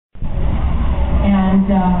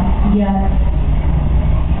And yet,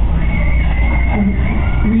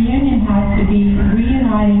 reunion has to be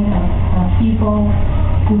reuniting of people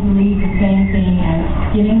who believe the same thing and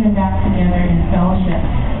getting them back together in fellowship.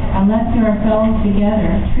 Unless you are fellows together,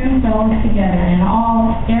 true fellows together in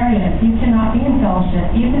all areas, you cannot be in fellowship,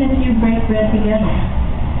 even if you break bread together.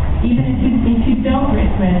 Even if you don't break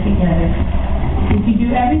bread together. If you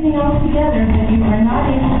do everything else together, but you are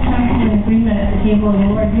not able to come to an agreement at the table of the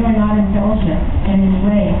Lord, you are not in fellowship in any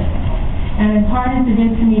way. And as hard as it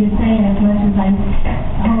is for me to say, and as much as I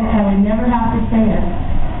hope I would never have to say it,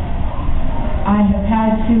 I have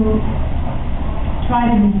had to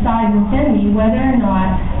try to decide within me whether or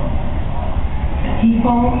not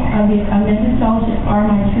people of this fellowship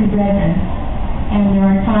are my true brethren. And there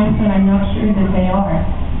are times when I'm not sure that they are.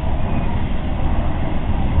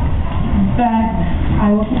 But I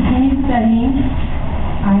will continue studying.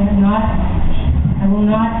 I will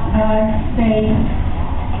not say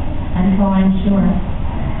until I'm sure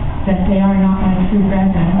that they are not my true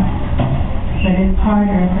brethren. But it's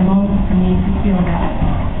harder at the moment for me to feel that,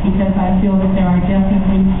 because I feel that there are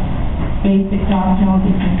definitely basic doctrinal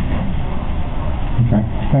differences. Okay,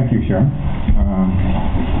 thank you, Sharon.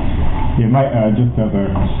 You might just as a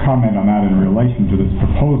comment on that in relation to this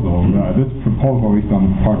proposal, at least on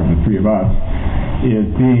the part of the three of us, is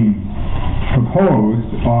being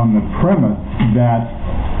proposed on the premise that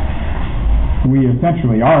we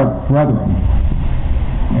essentially are brethren.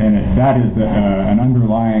 And that is an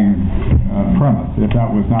underlying premise. If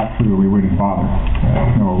that was not true, we wouldn't bother.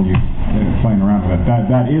 Playing around with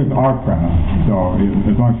that. That is our premise. So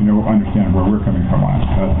as long as you understand where we're coming from on it.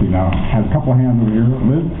 Let's see now. Has a couple of hands over here.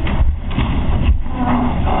 Liz?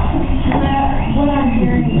 What I'm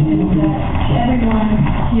hearing is that everyone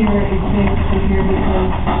here is basically here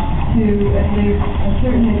because, to at least a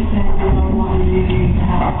certain extent, we don't want the meeting to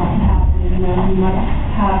have happen. We might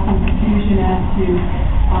have some confusion as to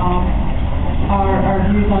our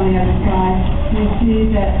views on the other side. We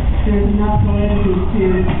see that there's enough validity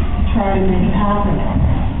to try to make it happen.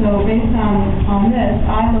 So based on this,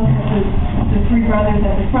 I look at the three brothers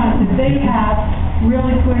at the front, that they have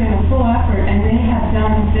really put in a full effort, and they have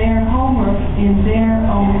done their homework in their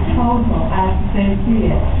own proposal as they see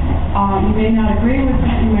it. You may not agree with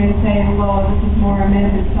it. You may say, well, this is more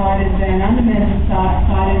amendment-sided than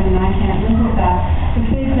unamendment-sided, and I can't live with that. But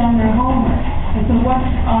they've done their homework. And so what,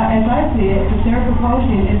 as I see it, what they're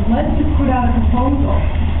proposing is, let's just put out a proposal,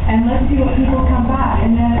 and let's see what people come back.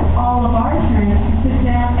 And then it's all of our turn to sit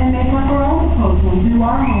down and make up our own proposal and do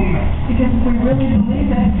our homework. Because if we really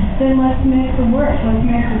believe it, then let's make the work, let's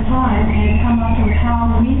make the time, and come up with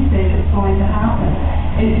how we say it's going to happen.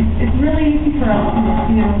 It's really easy for us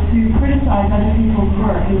to criticize other people's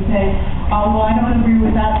work and say, well, I don't agree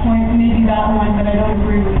with that point, maybe that one, but I don't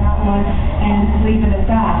agree with that one, and leave it at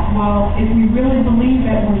that. Well, if we really believe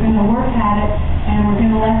it, we're going to work at it, and we're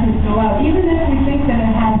going to let this go out. Even if we think that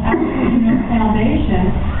it has absolutely no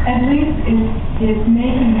foundation, at least it's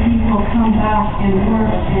making people come back and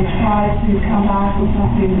work and try to come back with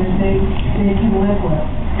something that they can live with.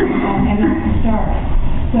 And that's the start.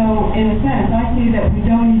 So, in a sense, I see that we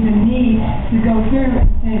don't even need to go through and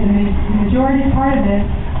say the majority part of this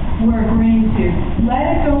we're agreeing to. Let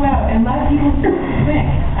it go out and let people think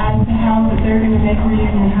as to how that they're going to make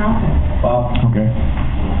reunion happen. Well, okay.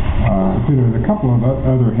 See, there's a couple of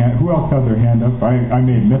other hands. Who else had their hand up? I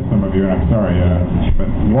may have missed some of you, and I'm sorry. But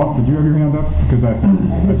Walt, did you have your hand up? Because I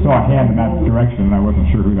saw a hand in that direction, and I wasn't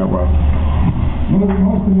sure who that was. Well,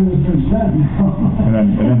 most of it has been said.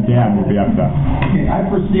 and then Dan will be up there. Okay, I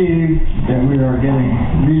perceive that we are getting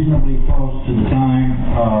reasonably close to the time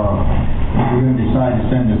if we're going to decide to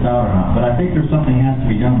send this out or not. But I think there's something that has to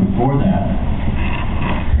be done before that.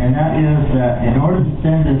 And that is that in order to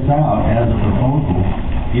send this out as a proposal,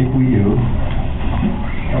 if we do,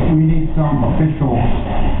 we need some official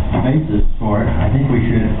basis for it. I think we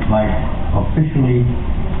should, officially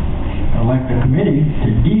elect a committee to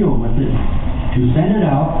deal with it, to send it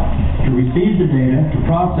out, to receive the data, to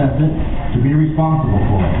process it, to be responsible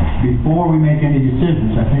for it. Before we make any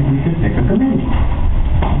decisions, I think we should pick a committee.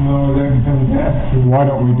 No, why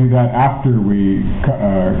don't we do that after we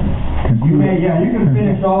conclude? You can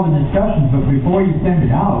finish all the discussions, but before you send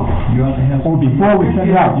it out, you have to have... Oh, before we send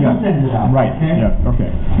it out, yes. Send it out. Right, okay? yes, okay.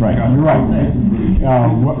 Right, you're right.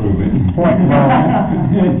 Point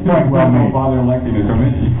well made. Bother electing a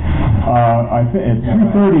committee. It's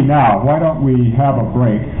 3:30 now. Why don't we have a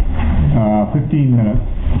break, 15 minutes,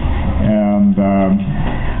 and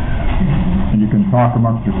you can talk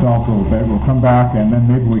amongst yourselves a little bit. We'll come back, and then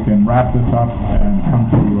maybe we can wrap this up and come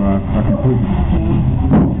to a conclusion.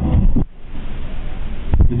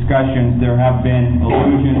 discussions, there have been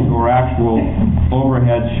allusions or actual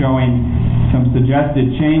overheads showing some suggested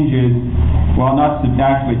changes, well, not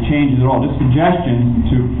actually changes at all, just suggestions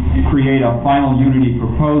to create a final unity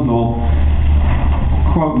proposal,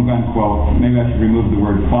 quote and unquote, maybe I should remove the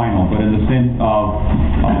word final, but in the sense of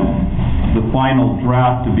the final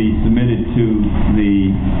draft to be submitted to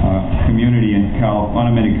the community in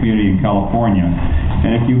unamended community in California.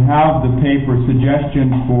 And if you have the paper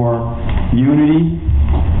suggestions for unity,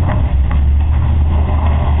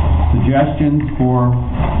 suggestions for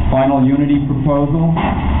final unity proposal,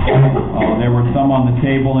 there were some on the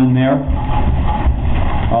table in there.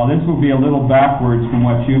 This will be a little backwards from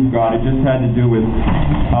what you've got. It just had to do with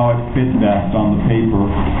how it fit best on the paper.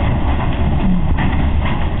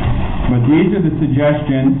 But these are the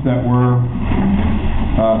suggestions that we're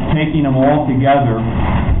taking them all together,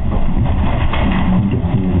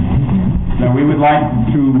 that we would like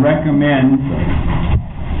to recommend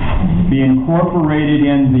be incorporated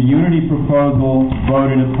in the unity proposal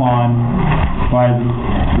voted upon by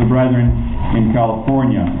the brethren in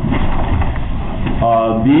California.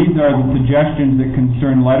 These are the suggestions that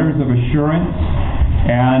concern letters of assurance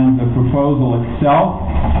and the proposal itself.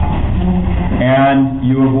 And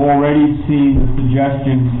you have already seen the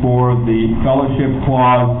suggestions for the fellowship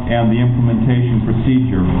clause and the implementation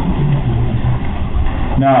procedure.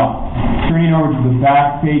 Now, turning over to the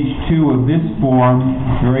back, page 2 of this form,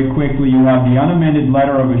 very quickly, you have the unamended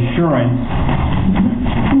letter of assurance.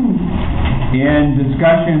 In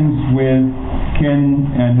discussions with Ken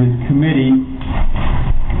and his committee,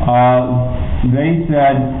 they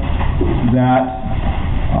said that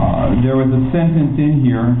there was a sentence in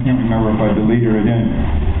here, I can't remember if I deleted it in.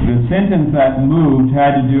 The sentence that moved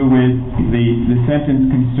had to do with the sentence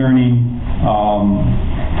concerning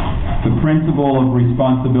the principle of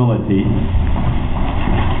responsibility.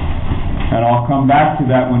 And I'll come back to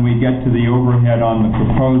that when we get to the overhead on the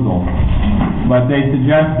proposal. But they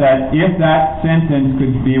suggest that if that sentence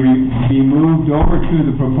could be moved over to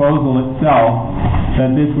the proposal itself,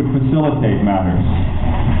 that this would facilitate matters.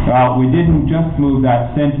 We didn't just move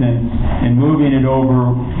that sentence. In moving it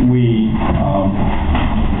over, we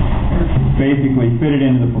basically fit it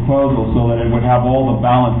into the proposal so that it would have all the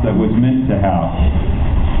balance that was meant to have.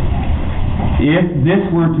 If this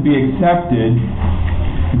were to be accepted,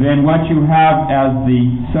 then what you have as the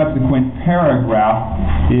subsequent paragraph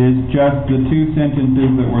is just the two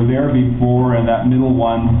sentences that were there before and that middle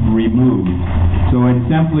one removed. So it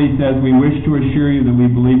simply says, we wish to assure you that we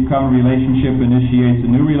believe covenant relationship initiates a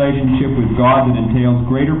new relationship with God that entails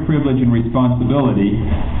greater privilege and responsibility.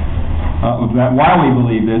 That while we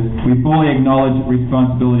believe this, we fully acknowledge that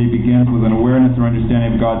responsibility begins with an awareness or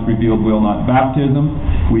understanding of God's revealed will, not baptism.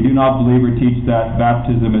 We do not believe or teach that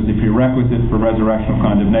baptism is a prerequisite for resurrectional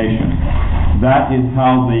condemnation. That is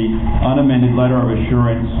how the unamended letter of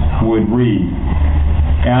assurance would read.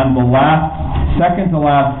 And the second to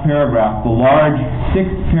last paragraph, the large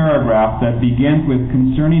sixth paragraph that begins with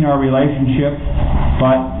concerning our relationship,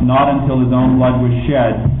 but not until his own blood was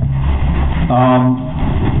shed,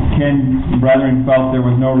 Ken brethren felt there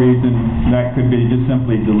was no reason that could be just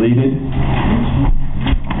simply deleted.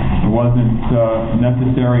 It wasn't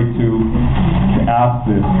necessary to ask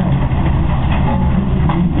this.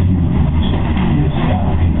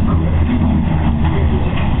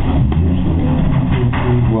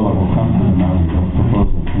 Well, it will come to the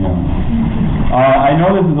proposal. Yeah. I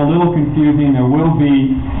know this is a little confusing. There will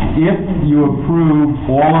be, if you approve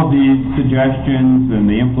all of these suggestions and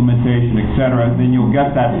the implementation, etc., then you'll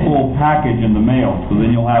get that full package in the mail. So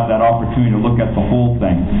then you'll have that opportunity to look at the whole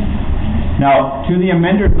thing. Now, to the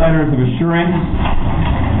amended letters of assurance,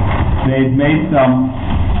 they've made some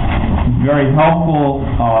very helpful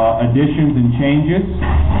additions and changes,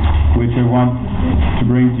 which I want to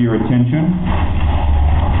bring to your attention.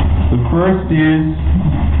 The first is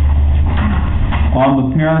on the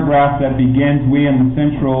paragraph that begins, we in the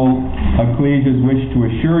central ecclesias wish to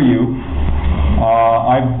assure you.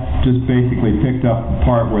 I've just basically picked up the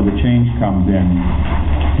part where the change comes in,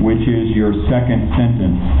 which is your second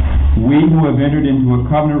sentence. We who have entered into a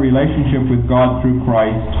covenant relationship with God through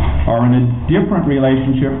Christ are in a different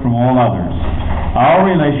relationship from all others. Our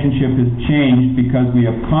relationship has changed because we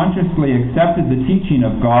have consciously accepted the teaching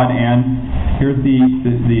of God and, here's the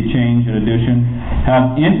change in addition,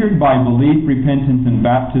 have entered by belief, repentance, and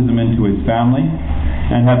baptism into His family,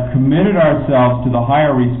 and have committed ourselves to the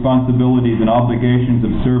higher responsibilities and obligations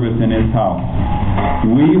of service in His house.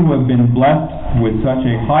 We who have been blessed with such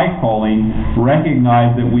a high calling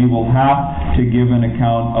recognize that we will have to give an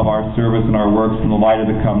account of our service and our works in the light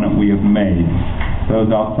of the covenant we have made. Those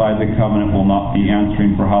outside the covenant will not be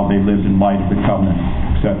answering for how they lived in light of the covenant,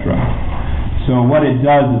 etc. So what it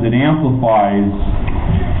does is it amplifies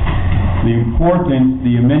the importance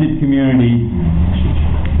the amended community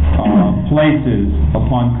places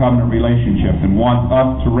upon covenant relationship, and wants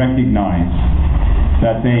us to recognize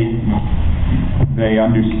that they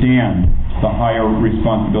understand the higher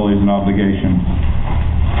responsibilities and obligations.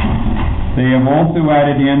 They have also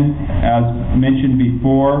added in, as mentioned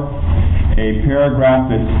before, a paragraph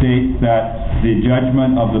that states that the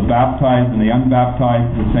judgment of the baptized and the unbaptized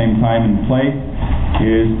at the same time and place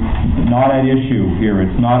is not at issue here.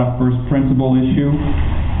 It's not a first principle issue.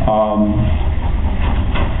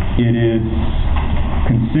 It is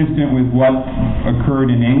consistent with what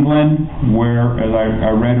occurred in England, where, as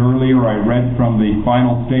I read earlier, I read from the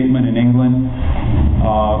final statement in England,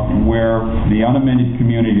 where the unamended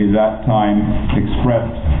community at that time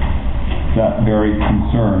expressed that very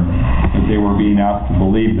concern, that they were being asked to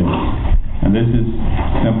believe this. And this is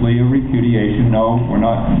simply a repudiation. No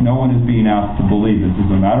one is being asked to believe this.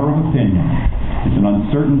 It's a matter of opinion. It's an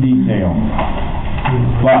uncertain detail.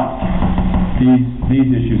 But these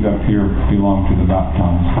issues up here belong to the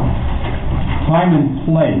baptized. Time and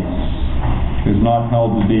place is not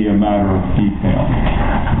held to be a matter of detail.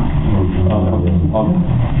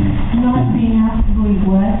 Not being asked to believe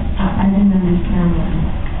what? I didn't understand that.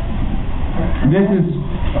 This is,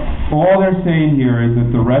 all they're saying here is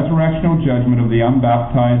that the resurrectional judgment of the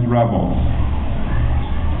unbaptized rebels,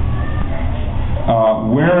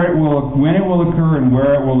 when it will occur and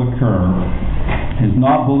where it will occur, is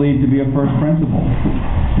not believed to be a first principle.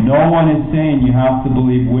 No one is saying you have to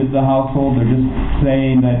believe with the household. They're just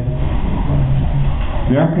saying that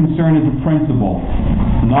their concern is a principle,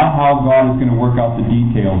 not how God is going to work out the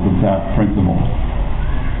details of that principle.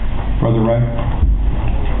 Brother Wright?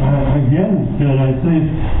 Again, can I say,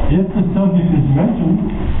 if the subject is mentioned,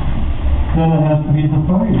 then it has to be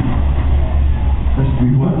defined.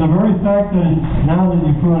 The very fact that it's, now that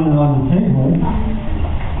you put it on the table,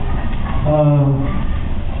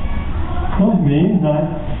 could mean that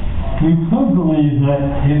we could believe that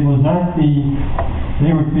it was at they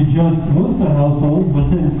were to be judged with the household, but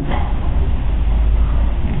then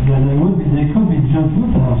they could be judged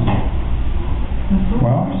with the household.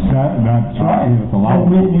 Well, that's right. It's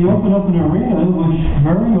allowed. We open up an arena which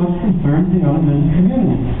very much concerns the unamended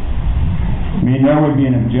community. I mean, there would be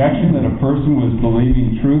an objection that a person was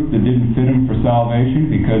believing truth that didn't fit him for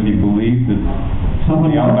salvation because he believed that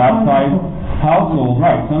the unbaptized household,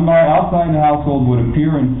 right, somebody outside the household would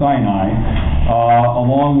appear in Sinai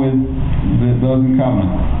along with those in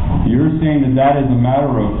covenant. You're saying that is a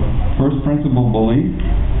matter of first principle belief,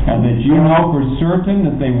 and that you know for certain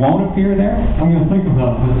that they won't appear there? I'm going to think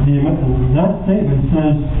about it. That statement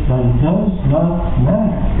says that it does not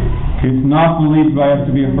matter. It's not believed by us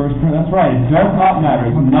to be a first principle. That's right. It does not matter.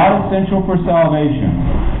 It's not essential for salvation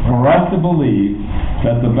for us to believe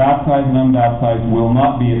that the baptized and unbaptized will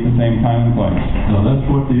not be at the same time and place. No, that's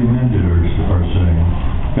what the amended are saying.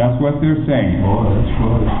 That's what they're saying. Oh, that's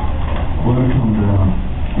what it comes down.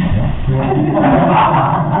 You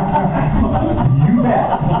bet.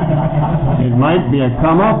 It might be a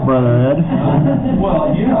come up, Brother Ed.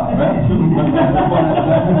 Well, yeah, that's the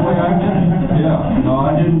way I meant it. Yeah, no,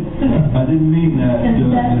 I didn't mean that in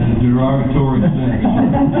a derogatory sense.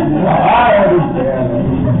 I understand.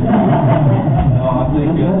 No, I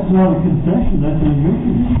think That's not a concession, that's an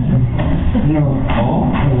admission.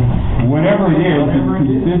 Whatever it is, it's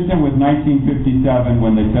consistent with 1957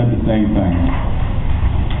 when they said the same thing.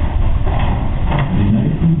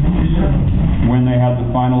 When they had the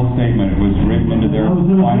final statement, it was written into their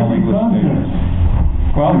final English statement.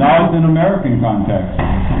 Well, now it's in American context.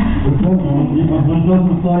 But it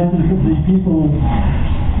doesn't apply to the people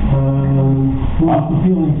who are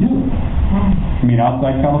appealing to it. You mean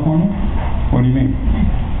outside California? What do you mean?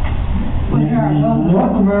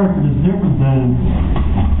 North America is different than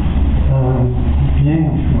the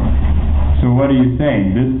English one. So what are you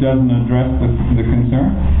saying? This doesn't address the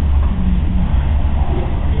concern?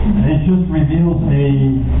 It just reveals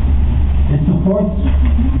it supports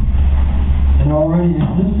an already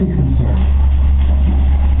existing concern.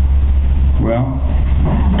 Well,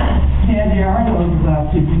 Yeah, there are those of us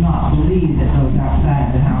who do not believe that those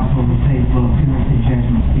outside the household of faith will appear at the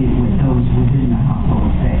judgment seat with those within the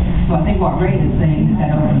household of faith. So I think what Ray is saying is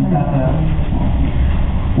that opens up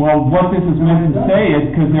well, what this is meant to say is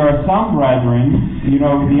because there are some brethren, the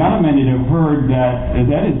unamended have heard that, as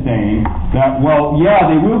Ed is saying, that, well, yeah,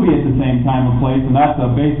 they will be at the same time and place, and that's the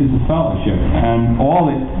basis of fellowship. And all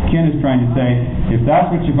that Ken is trying to say, if that's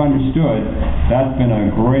what you've understood, that's been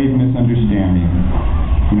a grave misunderstanding.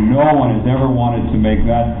 no one has ever wanted to make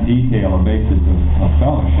that detail a basis of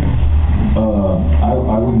fellowship.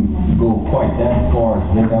 I wouldn't go quite that far. I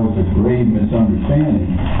think that was a grave misunderstanding.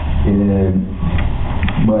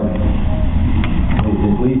 But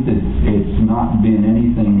at least it's not been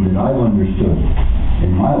anything that I've understood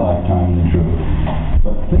in my lifetime the truth.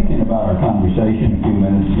 But thinking about our conversation a few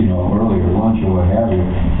minutes, earlier, lunch or what have you,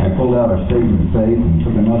 I pulled out our statement of faith and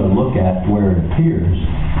took another look at where it appears.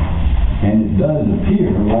 And it does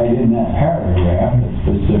appear right in that paragraph that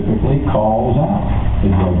specifically calls out the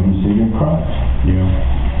judgment seat of Christ.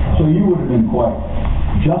 Yeah. So you would have been quite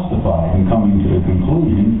justified in coming to the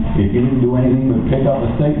conclusion, if you didn't do anything but pick up a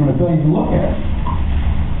statement of faith and look at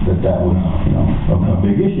it, that was, a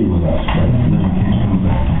big issue with us.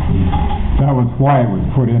 That was why it was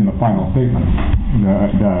put in the final statement,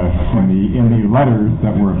 in the letters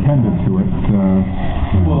that were appended to it.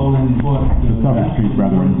 Well, and what, Southern Street,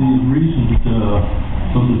 rather. one of these recent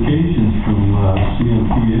publications from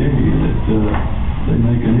CMPA that they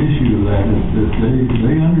make an issue of that, is that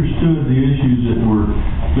they understood the issues that were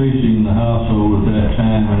facing the household at that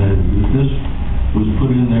time, and that this was put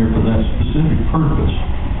in there for that specific purpose.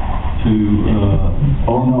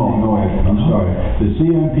 Oh, no, Ed, I'm sorry. The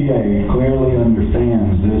CMPA clearly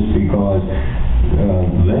understands this because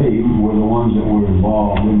they were the ones that were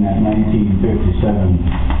involved in that 1957,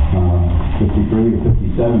 53 or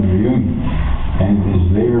 57 reunion, and it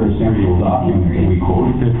is their essential document that we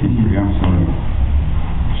quoted. 53, I'm sorry.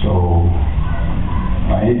 So,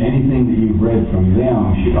 anything that you've read from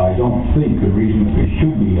them, I don't think could reasonably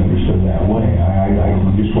should be understood that way. I don't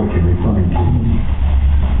know just what you're referring to.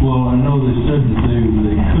 Well, I know they said that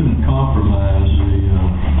they couldn't compromise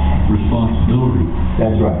the responsibility.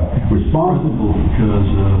 That's right. Principle, because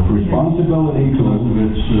responsibility to of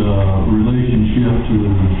its relationship to the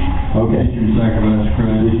Eastern Sacrifice of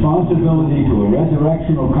Christ. Responsibility to a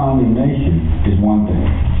resurrectional condemnation is one thing.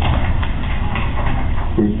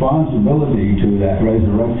 Responsibility to that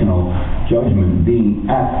resurrectional judgment being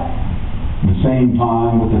at the same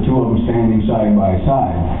time with the two of them standing side by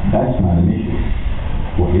side, that's not an issue.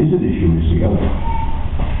 What is an issue is the other.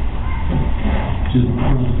 Just the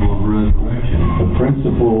principle of resurrection. The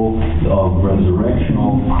principle of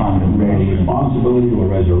resurrectional condemnation, responsibility to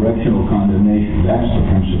a resurrectional condemnation, that's the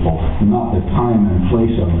principle, not the time and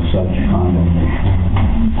place of such condemnation.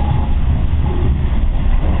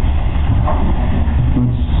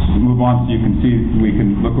 Let's move on so you can see, we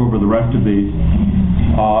can look over the rest of these.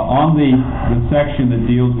 On the section that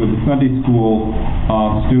deals with the Sunday school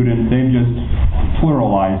student, they've just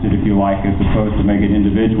pluralized it, if you like, as opposed to make it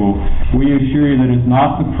individual. We assure you that it's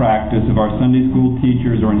not the practice of our Sunday school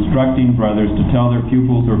teachers or instructing brothers to tell their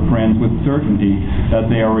pupils or friends with certainty that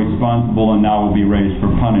they are responsible and now will be raised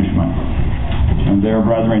for punishment. And their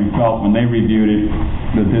brethren felt when they reviewed it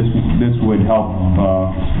that this would help,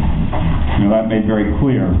 that made very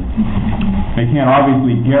clear. They can't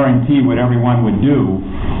obviously guarantee what everyone would do,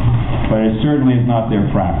 but it certainly is not their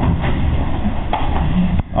practice.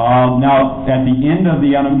 Now, at the end of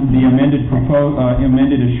the amended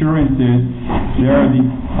assurances, there are the...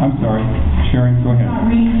 I'm sorry, Sharon, go ahead. Not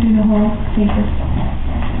reading through the whole paper.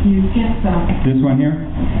 You skipped some. This one here?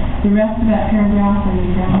 The rest of that paragraph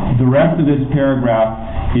and the The rest of this paragraph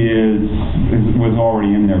was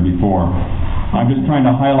already in there before. I'm just trying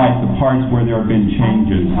to highlight the parts where there have been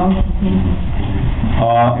changes.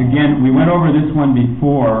 Again, we went over this one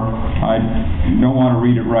before. I don't want to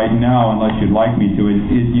read it right now unless you'd like me to.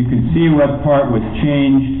 You can see what part was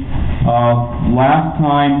changed. Last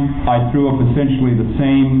time I threw up essentially the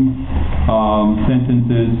same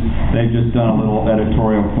sentences. They've just done a little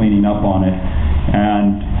editorial cleaning up on it.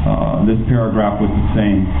 And this paragraph was the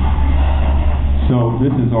same. So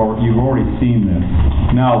this is you've already seen this.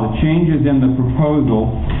 Now the changes in the proposal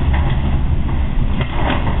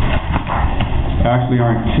actually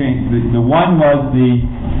aren't changed. The one was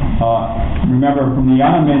remember from the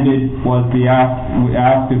unamended was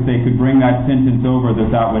asked if they could bring that sentence over,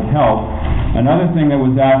 that would help. Another thing that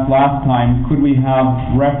was asked last time, could we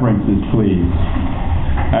have references please?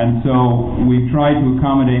 And so we tried to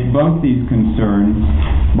accommodate both these concerns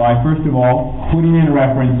by, first of all, putting in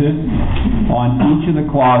references on each of the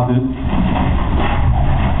clauses,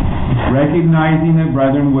 recognizing that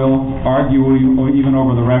brethren will argue even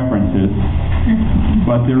over the references,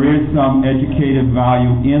 but there is some educative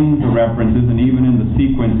value in the references and even in the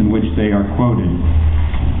sequence in which they are quoted.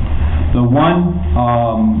 The one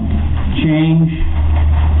change,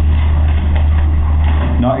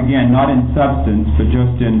 not in substance, but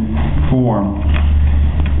just in form,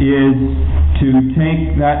 is to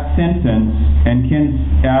take that sentence, and Ken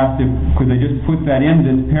asked if, could they just put that in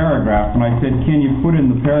this paragraph, and I said, Ken, you put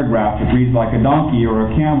in the paragraph, it reads like a donkey or a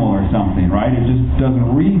camel or something, right? It just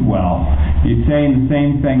doesn't read well. You're saying the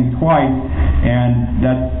same thing twice, and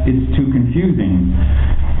it's too confusing.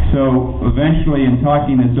 So eventually, in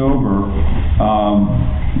talking this over,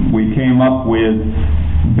 we came up with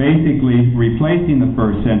basically replacing the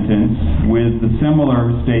first sentence with the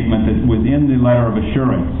similar statement that was in the letter of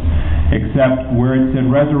assurance, except where it said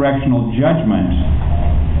resurrectional judgment,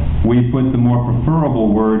 we put the more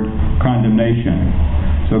preferable word condemnation.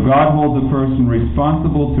 So God holds a person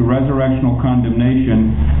responsible to resurrectional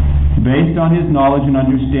condemnation based on his knowledge and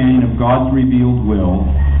understanding of God's revealed will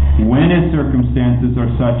when his circumstances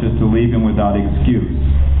are such as to leave him without excuse.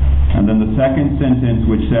 And then the second sentence,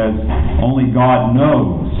 which says, only God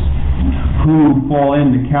knows who fall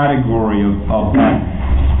in the category of that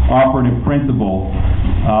operative principle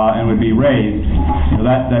and would be raised.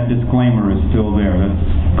 That disclaimer is still there.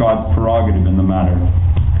 That's God's prerogative in the matter.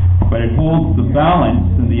 But it holds the balance,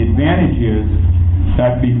 and the advantage is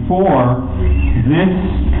that before this,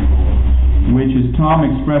 which as Tom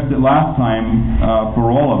expressed it last time, for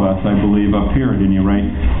all of us, I believe, up here at any rate,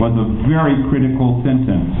 was a very critical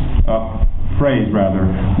phrase,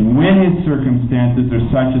 when his circumstances are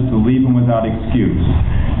such as to leave him without excuse.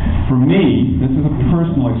 For me, this is a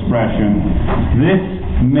personal expression, this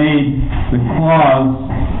made the clause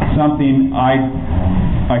something I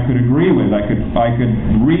could agree with. I could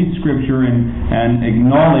read Scripture and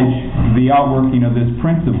acknowledge the outworking of this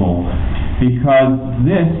principle, because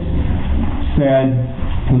this said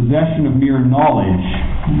possession of mere knowledge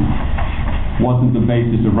wasn't the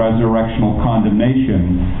basis of resurrectional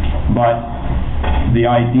condemnation, but the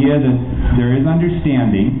idea that there is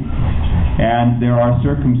understanding and there are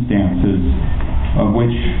circumstances of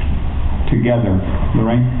which together.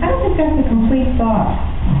 Lorraine? I don't think that's a complete thought.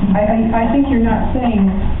 I think you're not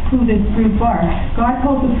saying who this group are. God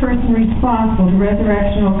holds a person responsible to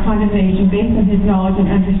resurrectional condemnation based on his knowledge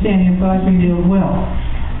and understanding of God's revealed will,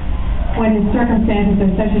 when his circumstances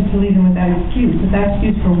are such as to leave him without excuse. Without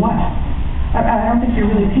excuse for what? I don't think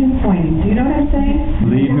you're really pinpointing. Do you know what I'm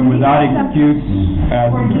saying? Leave him without excuse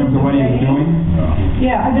as in terms of what he was doing?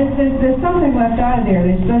 Yeah, there's something left out of there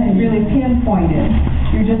that doesn't really pinpoint it.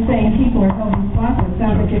 You're just saying people are held responsible. It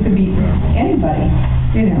sounds like it could be anybody,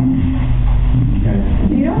 you know. Okay.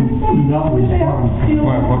 Do you know what I'm saying?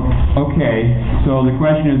 Okay, so the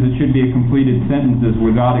question is, it should be a completed sentences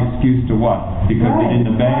without excuse to what? Because they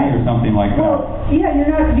didn't obey or something like that? Well, yeah,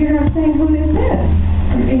 you're not saying who this is.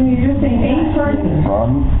 You're just saying a person.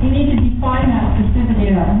 You need to define that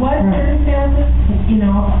specifically. What circumstances,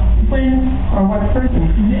 when, or what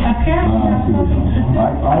person. Apparently that's something.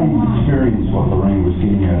 I experienced what Lorraine was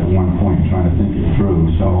getting at one point, trying to think it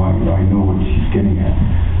through, so I know what she's getting at.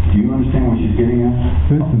 Do you understand what she's getting at?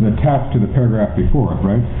 This is attached to the paragraph before it,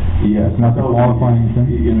 right? Yes. It's not the qualifying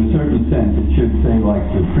thing? In a certain sense, it should say, like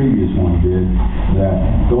the previous one did,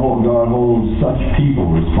 that God holds such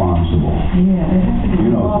people responsible. Yeah, there has to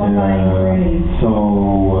be qualifying phrase.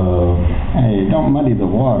 Hey, don't muddy the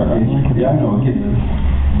water. Yeah, I know, it gets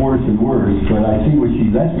worse and worse, but I see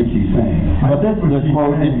that's what she's saying. But this is a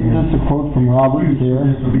quote, isn't this a quote from Roberts here?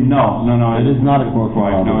 No. It is not a quote from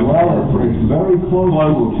Roberts. No, Well, it's very close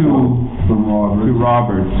to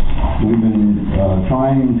Roberts. We've been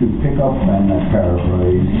trying to pick up on that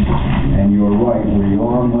paraphrase, and you're right, we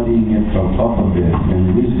are muddying it up a bit,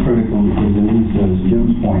 and it is critical because it is, as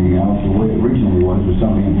Jim's pointing out, the way it originally was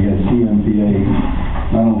something that we had CMPA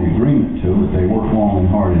not only agreement to, but they worked long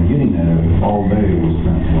and hard in getting that. All day was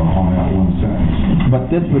spent on that one sentence.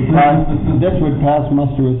 But this would pass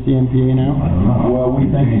muster with CMPA now? I don't know. Well,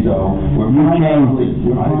 we think so. We're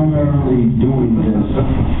primarily doing this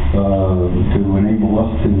to enable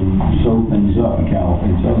us to sew things up in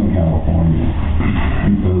Southern California.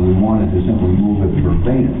 Because we wanted to simply move it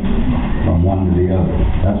verbatim from one to the other.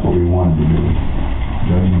 That's what we wanted to do.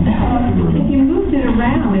 If you moved it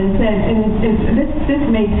around and said, this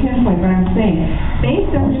may pinpoint what I'm saying,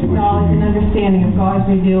 based on his knowledge and understanding of God's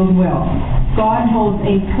revealed will, God holds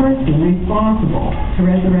a person responsible to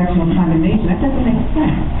resurrectional condemnation. That doesn't make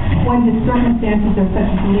sense. When his circumstances are such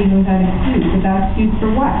as to leave him without excuse. Without excuse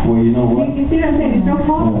for what? Well, you know what? You see what I'm saying? There's no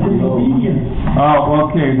quality. Oh,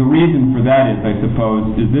 okay. The reason for that is, I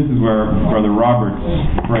suppose, this is where Brother Roberts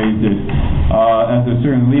phrased it, as a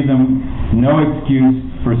certain leave them no excuse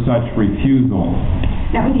for such refusal.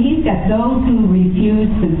 Now, he's got those who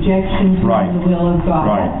refuse subjection to Right. the will of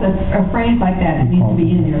God. Right. That's a phrase like that needs to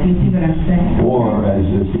be in there. Do you see what I'm saying? Or, as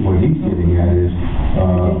what he's getting at is,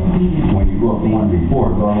 when you go up the one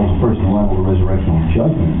before, God holds a person liable to resurrectional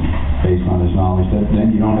judgment based on his knowledge, that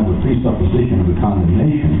then you don't have the presupposition of the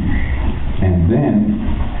condemnation, and then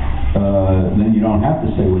you don't have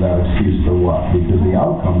to say without excuse for what, because the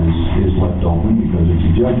outcome is left open because it's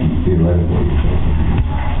a judgment, theoretically.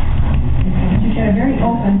 You've got a very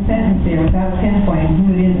open sentence there without pinpointing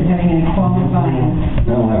who it is and having any qualifying.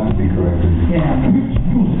 That'll have to be corrected. Yeah.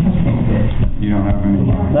 You don't have any...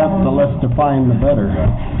 That's the less defined, the better.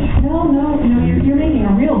 No, you're making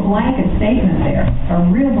a real blanket statement there. A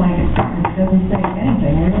real blanket statement that doesn't say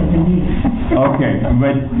anything, really, indeed. Okay,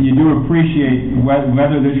 but you do appreciate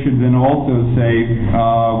whether this should then also say,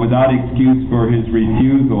 without excuse for his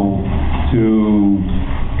refusal to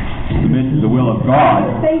submit to the will of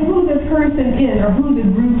God. Say who the person is, or who the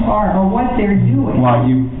group are, or what they're doing. Well,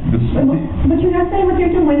 But you're not saying what they're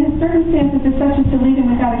doing when the circumstances are such as to leave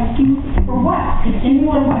them without excuse for what?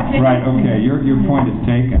 Anyone what? right, okay, your point is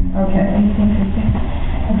taken. Okay.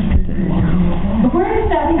 But where is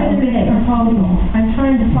that proposal? I'm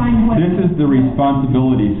trying to find what. This is the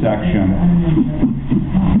responsibility section.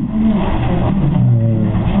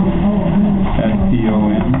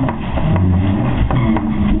 S-T-O-N.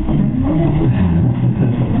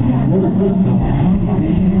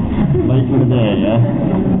 Late in the day, yeah?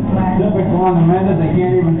 Typical on the men that they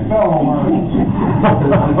can't even spell over.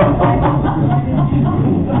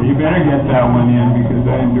 You better get that one in, because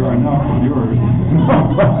I endure enough of yours.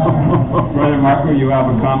 Brother Marco, you have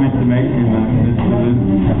a comment to make in the midst of this?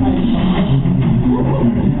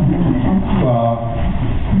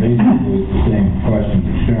 Basically, it's the same question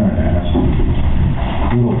that Sharon asked.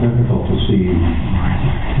 It's a little difficult to see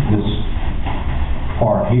this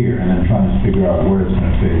part here and then trying to figure out where it's going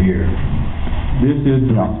to fit here. This is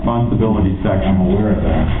the responsibility section. I'm aware of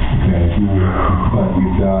that, okay? But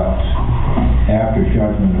you've got, after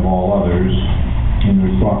judgment of all others, in the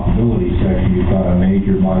responsibility section, you've got a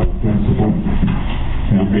major model principle.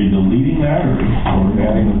 Are you deleting that or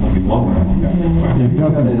adding something lower? It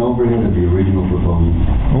doesn't, An overhead of the original proposal.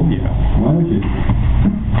 Oh, yeah. Why don't you?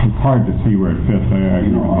 it's hard to see where it fits, that's true.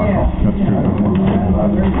 I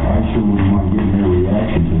sure wouldn't mind getting their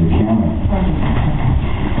reaction to the camel.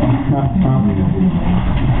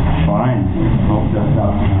 Fine. Hope that's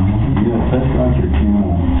out now. Yes, that's got your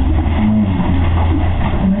camel.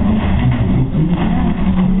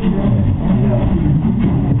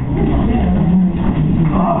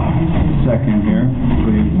 Second here,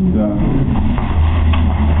 please.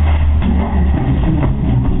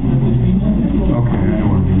 Okay.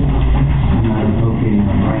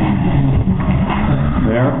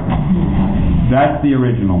 There. That's the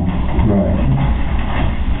original. Right.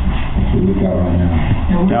 That's what we got right now.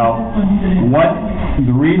 Now,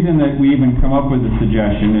 the reason that we even come up with a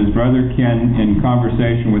suggestion is Brother Ken, in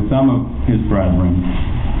conversation with some of his brethren,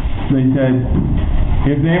 they said,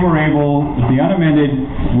 if they were able, if the unamended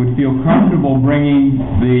would feel comfortable bringing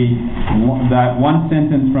that one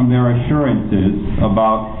sentence from their assurances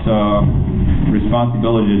about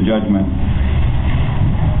responsibility to judgment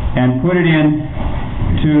and put it in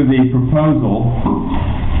to the proposal,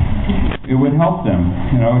 it would help them.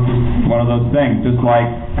 It's just one of those things. Just like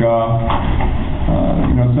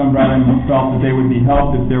some brethren felt that they would be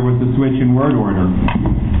helped if there was a switch in word order.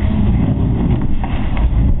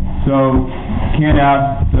 So Ken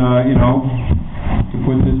asked, to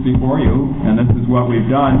put this before you, and this is what we've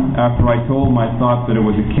done. After I told him I thought that it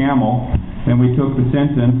was a camel, then we took the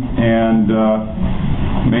sentence and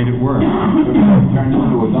made it work. Turned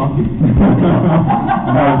into a donkey.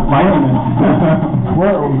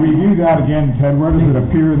 Review that again, Ted, where does it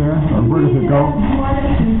appear there, or where does it go?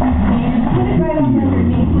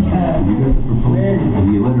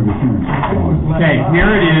 Okay, here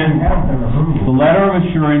it is. The letter of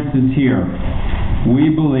assurance is here.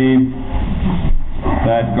 We believe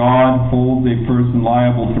that God holds a person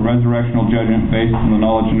liable to resurrectional judgment based on the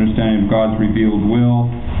knowledge and understanding of God's revealed will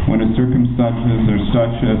when his circumstances are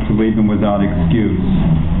such as to leave him without excuse.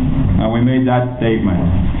 Now, we made that statement.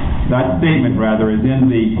 That statement, rather, is in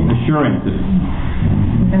the assurances.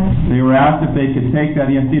 They were asked if they could take that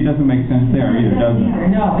in. See, it doesn't make sense there either, does it?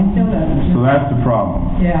 No, it still doesn't. So that's the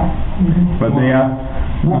problem. Yeah. But they asked...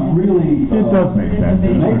 Not really. It does make sense.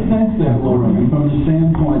 It makes sense that, Lord, from the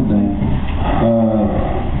standpoint that,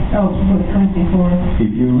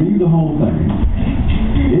 if you read the whole thing,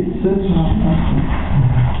 it sits...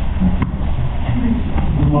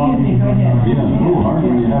 ahead. Yeah, it's a little hard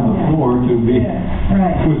when you have the floor to be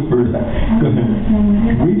Right. whispered. Go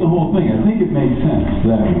ahead. Read the whole thing. I think it makes sense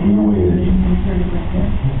that the way it is.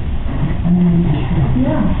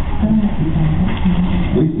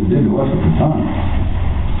 At least it did to us at the time.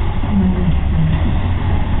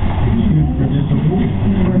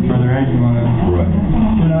 Brother Ed, you want to? Right.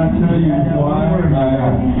 Can I tell you why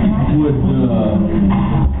I would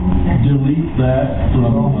delete that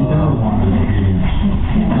from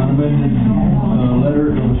unamended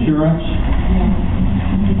letter of assurance?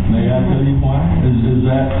 May I tell you why?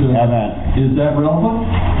 Is that relevant?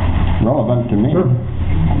 Relevant to me.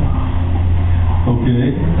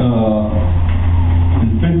 Okay, in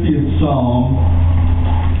 50th Psalm,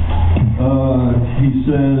 he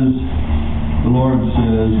says, the Lord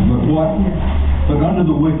says, but unto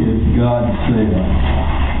the wicked God saith,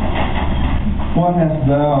 what hast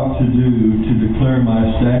thou to do to declare my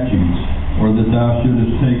statutes, or that thou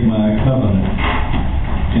shouldest take my covenant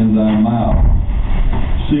in thy mouth,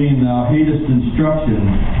 seeing thou hatest instruction,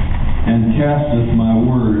 and casteth my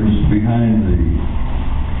words behind thee?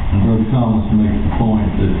 And Brother Thomas makes the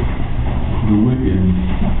point that the wicked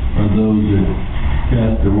are those that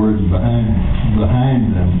cast their words behind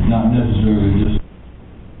them, not necessarily just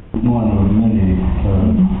one of many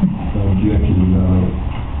objections about it.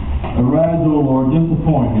 Arise, O Lord,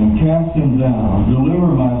 disappoint him, cast him down,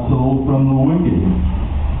 deliver my soul from the wicked,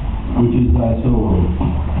 which is thy sword,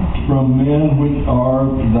 from men which are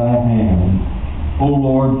thy hand, O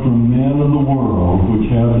Lord, from men of the world, which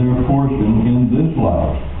have their portion in this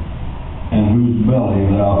life, and whose belly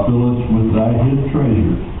thou fillest with thy hid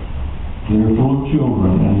treasure. They are full of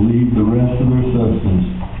children, and leave the rest of their substance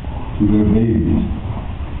to their babies.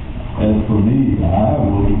 As for me, I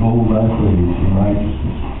will behold thy face in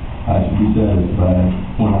righteousness. I shall be satisfied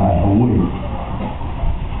when I awake.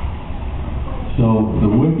 So the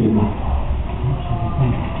wicked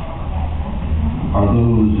are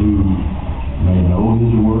those who may know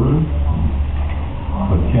his word,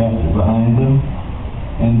 but cast it behind them,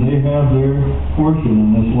 and they have their portion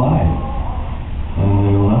in this life. And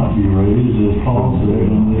they will not be raised, as Paul said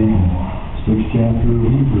in the 6th chapter of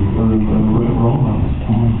Hebrews, or of Romans,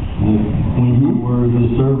 that when you were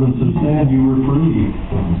the servants of sin, you were free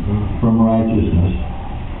from righteousness.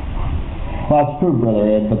 Well, that's true,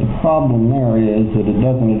 Brother Ed, but the problem there is that it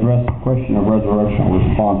doesn't address the question of resurrectional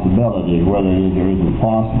responsibility, whether it is or isn't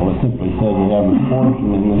possible. It simply says we have a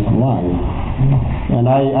portion in this life.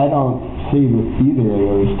 And I don't see that either of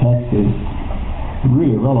those texts is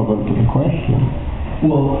really relevant to the question.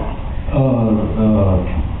 Well,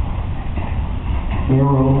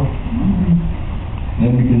 Pharaoh,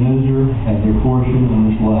 Nebuchadnezzar had their portion in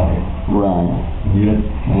this life. Right. Yet,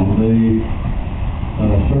 and they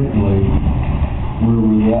certainly were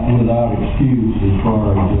without excuse as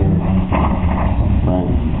far as their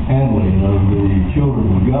handling of the children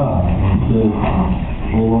of God. And said,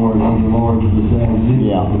 O Lord, O the Lord is the Sabbath,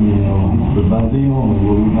 but by thee only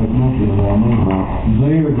will we make mention of thy name.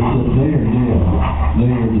 They are dead,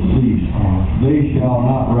 they are deceased, they shall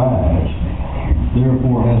not rise.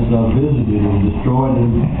 Therefore hast thou visited and destroyed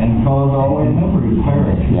them, and caused all thy number to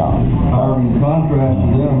perish. However, in contrast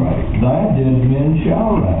to them, thy dead men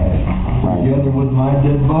shall rise. Together with my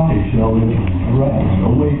dead body shall they arise.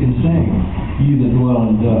 Awake and sing, ye that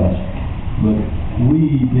dwell in dust. But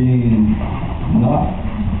we, being not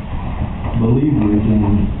believers in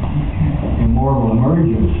immortal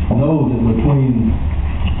emergence, know that between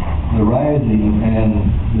the rising and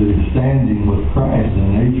the standing with Christ, the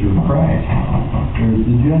nature of Christ, there's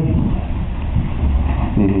the judgment.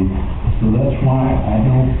 So that's why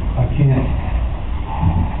I can't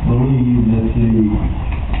believe that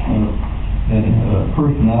that a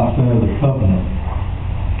person outside of the covenant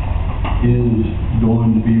is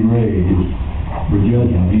going to be raised for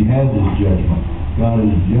judgment. He has his judgment. God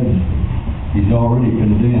is judged. He's already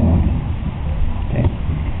condemned.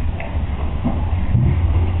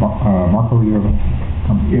 Marco, you have a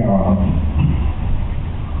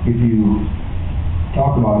If you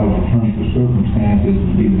talk about it in terms of circumstances,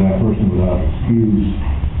 either that person without excuse,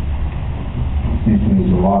 seems to me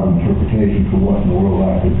there's a lot of interpretation for what in the world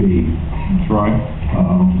that could be. That's right.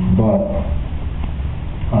 But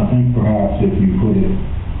I think perhaps if you put it,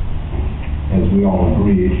 as we all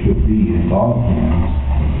agree, it should be in God's hands,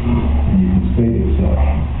 and you can state it such.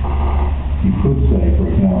 You could say, for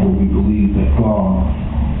example, we believe that God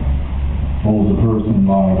holds a person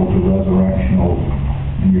liable to resurrectional,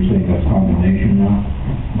 and you're saying that's condemnation now?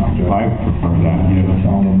 Not judgment. I prefer that.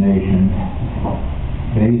 Condemnation,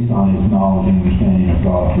 based on his knowledge and understanding of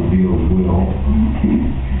God's revealed will.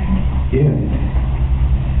 If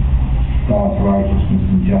God's righteousness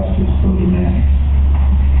and justice so demand.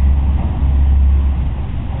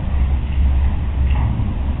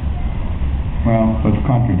 Well, that's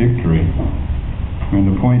contradictory. I mean,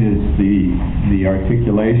 the point is the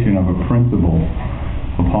articulation of a principle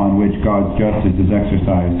upon which God's justice is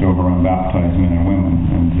exercised over unbaptized men and women.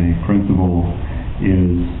 And the principle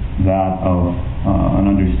is that of an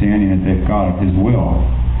understanding that they've got of His will.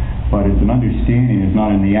 But it's an understanding, it's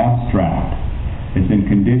not in the abstract. It's in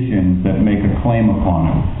conditions that make a claim upon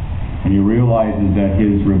Him. And He realizes that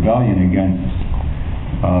His rebellion against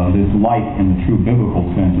this light in the true biblical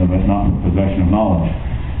sense of it, not in the possession of knowledge,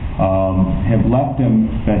 have left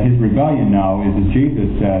Him, that His rebellion now is, as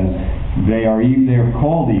Jesus says, they are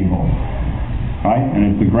called evil, right?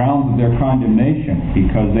 And it's the grounds of their condemnation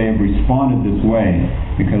because they have responded this way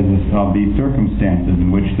because of these circumstances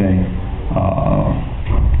in which they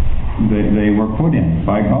were put in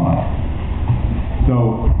by God.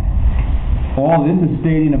 So all this is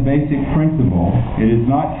stating a basic principle. It is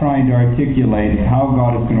not trying to articulate how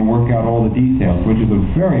God is going to work out all the details, which is a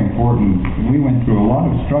very important. We went through a lot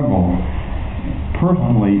of struggle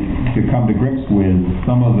personally to come to grips with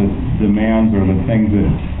some of the demands or the things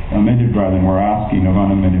that amended brethren were asking of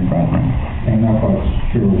unamended brethren. I'm not quite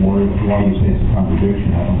sure why you say it's a contradiction.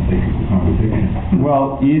 I don't think it's a contradiction.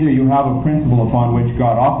 Well, either you have a principle upon which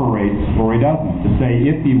God operates or He doesn't. To say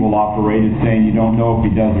if He will operate is saying you don't know if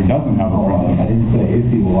He does or doesn't have a principle. I didn't say if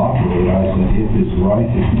He will operate. I said if His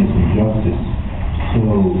righteousness and justice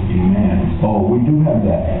so demands. Oh, we do have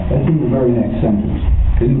that. That's in the very next sentence,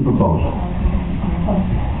 in the proposal.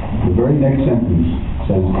 The very next sentence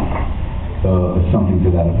says something to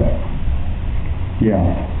that effect. Yeah.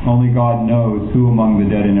 Only God knows who among the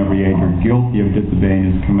dead in every age are guilty of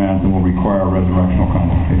disobeying His commands and will require resurrectional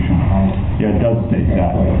convocation. Yeah, it does state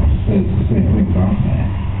that. It's the same thing as I'm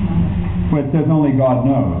saying. But it says only God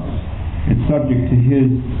knows. It's subject to His...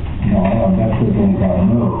 No, that's what only God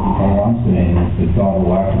knows. All I'm saying is that God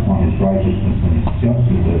will act upon His righteousness and His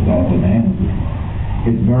justice as God demands it.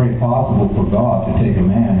 It's very possible for God to take a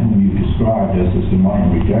man whom you described as a Semite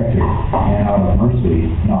rejecter and out of mercy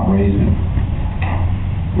not raise him.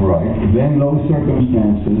 Right. Then those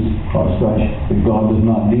circumstances are such that God does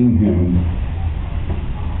not deem him.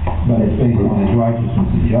 But it's based on His righteousness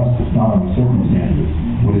and justice, not on the circumstances.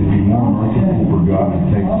 Would it be more merciful for God to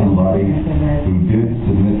take somebody who did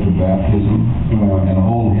submit to baptism and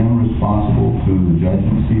hold him responsible to the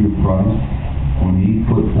judgment seat of Christ when He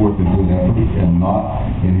put forth a good effort and not,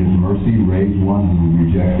 in His mercy, raise one who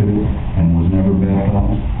rejected it and was never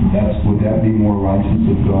baptized? Would that be more righteous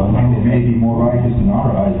of God? It may be more righteous in our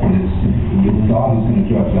eyes, but God is going to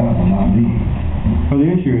judge that one, not me. So the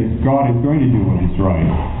issue is God is going to do what is right.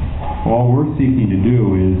 All we're seeking to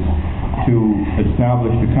do is to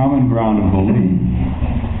establish the common ground of belief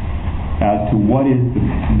as to what is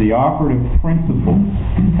the operative principle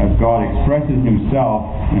as God expresses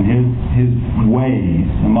Himself and His ways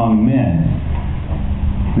among men.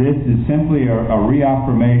 This is simply a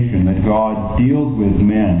reaffirmation that God deals with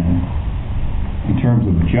men in terms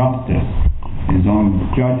of justice, His own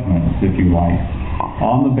judgments, if you like,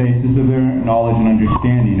 on the basis of their knowledge and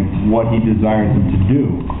understanding of what He desires them to do.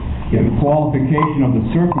 The qualification of the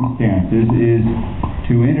circumstances is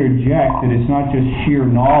to interject that it's not just sheer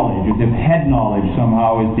knowledge, as if head knowledge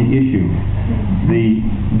somehow is the issue.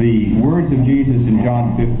 The words of Jesus in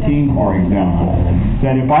John 15, for example,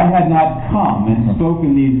 that if I had not come and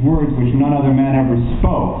spoken these words which none other man ever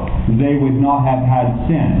spoke, they would not have had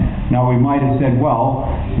sin. Now we might have said, well,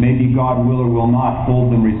 maybe God will or will not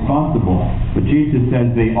hold them responsible. But Jesus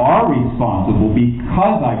says they are responsible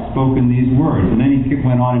because I've spoken these words. And then He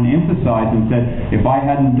went on and emphasized and said, if I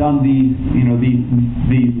hadn't done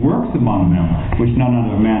these works among them, which none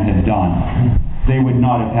other man had done, they would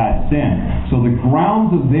not have had sin. So the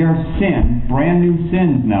grounds of their sin, brand new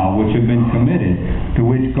sins now, which have been committed, to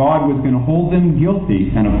which God was going to hold them guilty,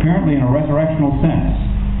 and apparently in a resurrectional sense,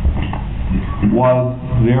 was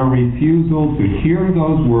their refusal to hear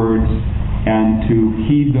those words and to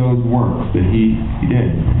heed those works that he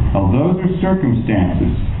did. Now those are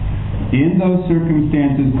circumstances. In those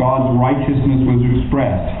circumstances, God's righteousness was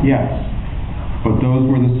expressed, yes. But those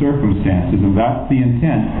were the circumstances, and that's the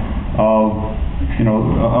intent of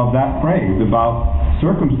that phrase about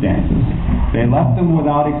circumstances. They left them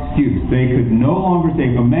without excuse. They could no longer say,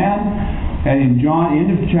 if a man, and in end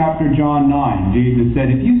of chapter John 9, Jesus said,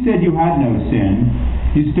 if you said you had no sin,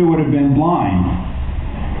 you still would have been blind.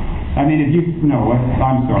 I mean,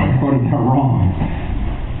 I'm sorry, I quoted that wrong.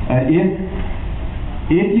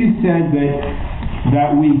 If you said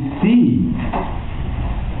that we see,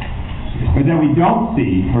 or that we don't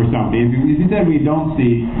see, or something. If you said we don't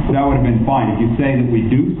see, that would have been fine. If you say that we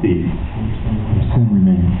do see, Sin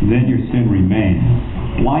remains. then your sin remains.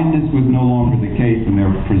 Blindness was no longer the case in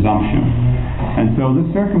their presumption. And so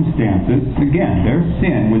the circumstances, again, their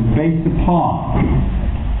sin was based upon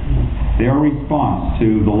their response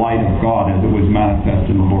to the light of God as it was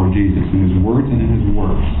manifest in the Lord Jesus, in His words and in His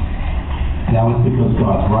works. That was because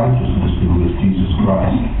God's righteousness, who is Jesus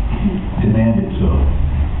Christ, demanded so.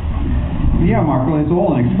 Yeah, Marco, it's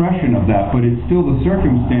all an expression of that, but it's still the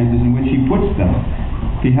circumstances in which He puts them.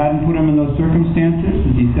 If He hadn't put them in those circumstances,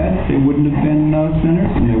 as He said, they wouldn't have been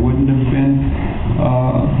sinners, and they wouldn't have been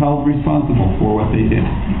held responsible for what they did.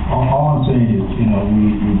 All I'm saying is,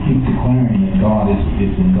 we keep declaring that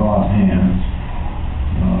it's in God's hands.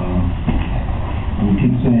 We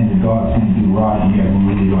keep saying that God's going to do right, and yet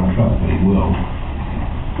we really don't trust that He will.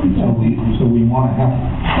 And so we want to have to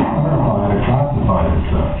clarify it or classify it as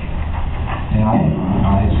such. And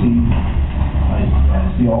I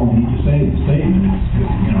see all we need to say in the statement is,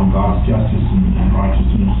 God's justice and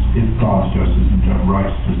righteousness. If God's justice and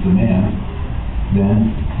righteousness demand,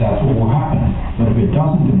 then that's what will happen. But if it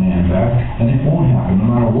doesn't demand that, then it won't happen,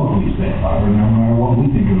 no matter what we say about it, or no matter what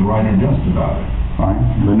we think is right or just about it.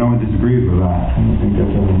 Fine, but no one disagrees with that. I don't think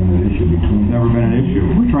that's ever been an issue between It's never been an issue.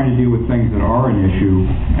 We're trying to deal with things that are an issue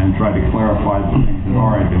and try to clarify the things that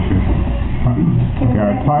are an issue. Okay,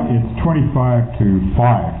 our time, it's 25 to 5.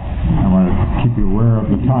 I want to keep you aware of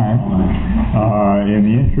the time. In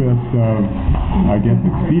the interest of, I guess,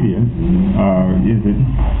 expedience,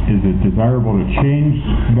 is it desirable to change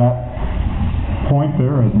that point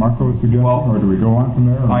there, as Marco was suggesting, or do we go on from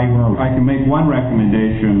there? I can make one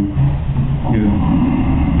recommendation.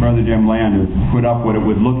 Brother Jim Land has put up what it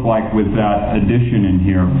would look like with that addition in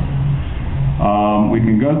here. We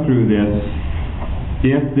can go through this.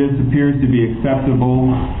 If this appears to be acceptable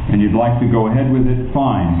and you'd like to go ahead with it,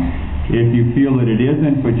 fine. If you feel that it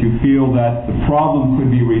isn't, but you feel that the problem could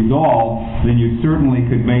be resolved, then you certainly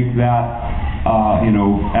could make that,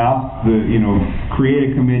 create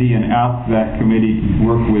a committee and ask that committee to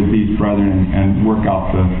work with these brethren and work out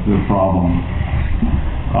the problem.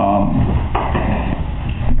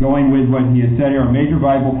 Going with what he has said here, a major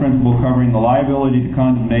Bible principle covering the liability to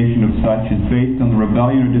condemnation of such is based on the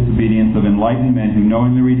rebellion or disobedience of enlightened men who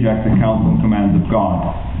knowingly reject the counsel and commands of God,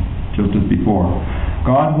 just as before.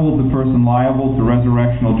 God holds a person liable to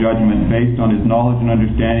resurrectional judgment based on his knowledge and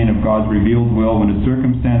understanding of God's revealed will when his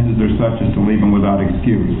circumstances are such as to leave him without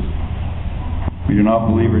excuse. We do not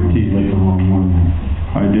believe or teach.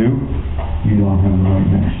 I do? You don't have the right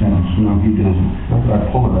next sentence. No, he doesn't. I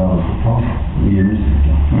pull it out of the top. You missed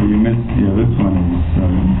it. Oh, you missed, yeah, this one is...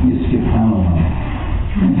 You skipped down a line.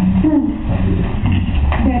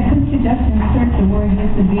 Dad, couldn't you just insert the word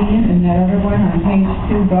disobedient in that other one on page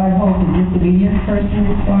 2? God holds a disobedient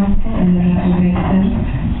person responsible, and then that would make sense.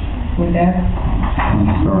 Would that...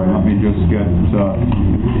 I'm sorry, let me just get...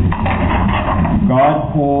 God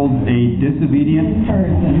holds a disobedient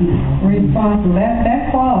person responsible.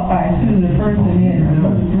 That qualifies who the person is.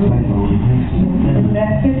 Would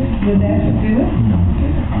that do it?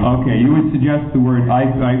 Okay, you would suggest the word,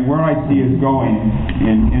 where I see it going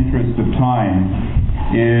in interest of time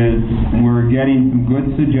is we're getting some good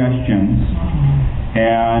suggestions,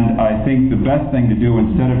 and I think the best thing to do,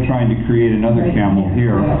 instead of trying to create another camel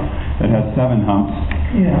here that has 7 humps,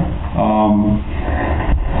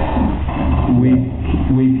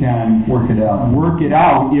 we can work it out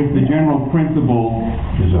if the general principle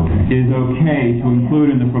is okay to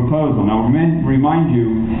include in the proposal. Now remind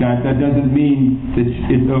you that doesn't mean that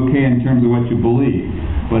it's okay in terms of what you believe,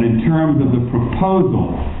 but in terms of the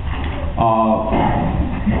proposal,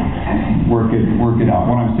 work it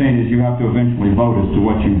out. What I'm saying is you have to eventually vote as to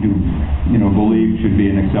what you do, believe should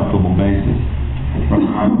be an acceptable basis.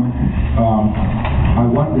 I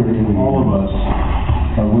wonder if all of us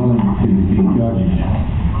are willing to be judged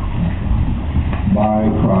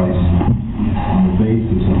by Christ on the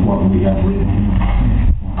basis of what we have written.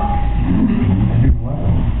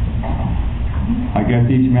 I guess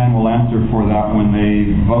each man will answer for that when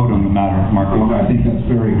they vote on the matter, Mark. I think that's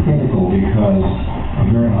very critical because, I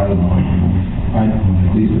don't know,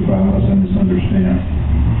 at least if I must misunderstand,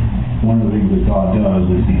 one of the things that God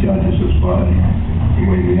does is He judges us by the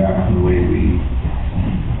way we act and the way we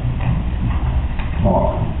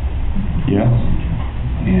talk. Yes.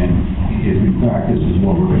 And if in fact this is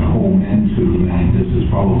what we're going to hold men to, then this is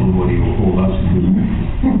probably what He will hold us to.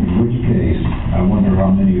 In which case, I wonder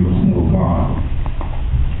how many of us know God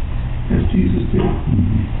as Jesus did.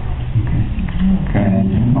 Okay.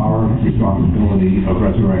 And our responsibility of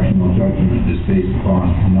resurrectional judgment is based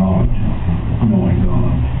upon knowledge, knowing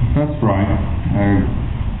God. That's right.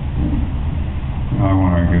 I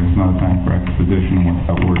want to argue it's not a time for exposition of what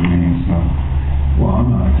that word means, so. Well,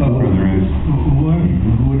 I'm not. There is.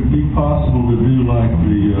 Would it be possible to do like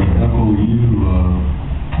the FOU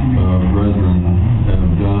brethren have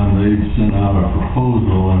done? They've sent out a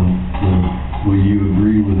proposal and said, will you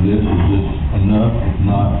agree with this? Is this enough? If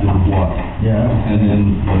not, then what? Yeah. And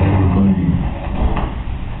then let everybody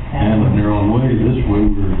handle it in their own way. This way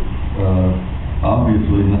we're,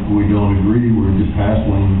 obviously we don't agree. We're just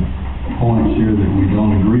hassling points here that we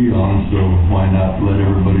don't agree on, so why not let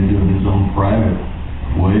everybody do it his own private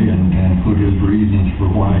way and put his reasons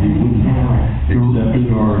for why he wouldn't accept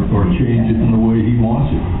it or change it in the way he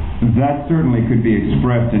wants it. That certainly could be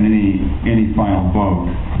expressed in any final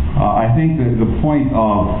vote. I think that the point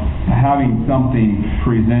of having something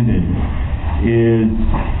presented is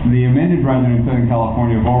the amended residents in Southern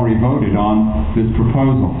California have already voted on this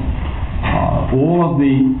proposal. All of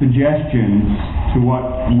the suggestions to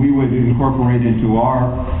what we would incorporate into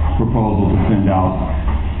our proposal to send out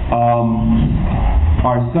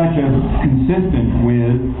are such as consistent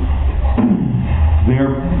with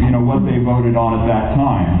their, what they voted on at that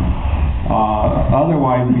time.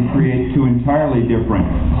 Otherwise, we create two entirely different.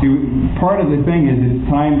 See, part of the thing is it's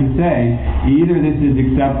time to say either this is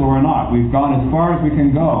acceptable or not. We've gone as far as we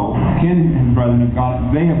can go. Ken and brethren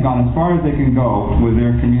they have gone as far as they can go with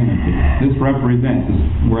their community. This represents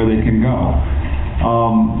where they can go.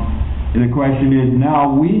 The question is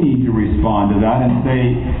now we need to respond to that and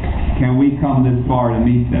say, can we come this far to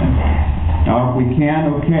meet them? Now, if we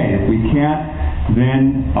can, okay. If we can't,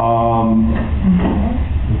 then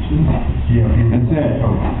that's it.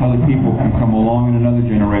 Other people can come along in another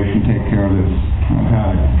generation, take care of this. I've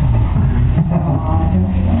had it.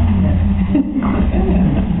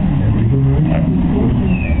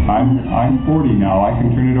 I'm 40 now. I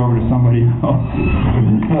can turn it over to somebody else.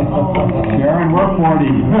 Sharon, we're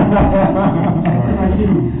 40.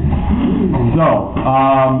 So,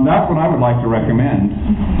 that's what I would like to recommend.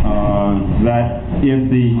 That if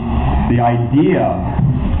the idea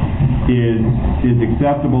is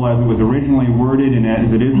acceptable as it was originally worded and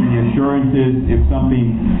as it is in the assurances, if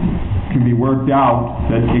something can be worked out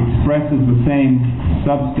that expresses the same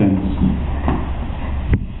substance,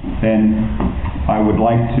 then I would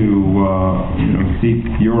like to seek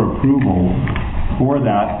your approval for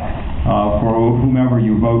that, for whomever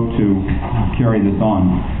you vote to carry this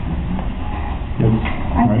on. Yes.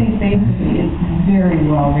 I think basically it's very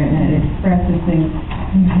well written. It expresses things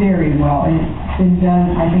very well. And it's been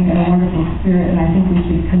done, I think, in a wonderful spirit, and I think we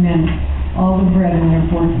should commend all the brethren that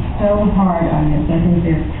have worked so hard on this. I think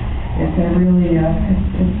it's a really,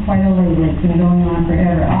 it's quite a labor. It's been going on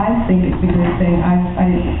forever. I think it's a good thing.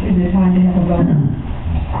 Is it time to have a vote?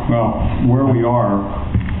 Well, where we are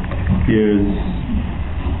is,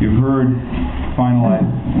 you've heard finalized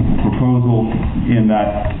proposal in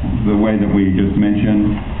that, the way that we just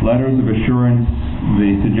mentioned, letters of assurance,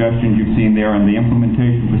 the suggestions you've seen there, and the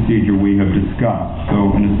implementation procedure we have discussed.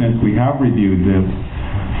 So, in a sense, we have reviewed this.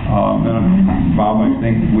 And Bob, I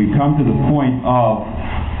think we come to the point of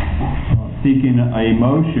seeking a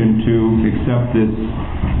motion to accept this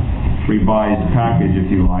revised package, if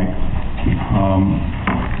you like.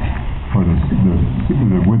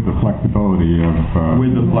 With the flexibility of...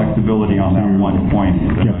 with the flexibility on that one point.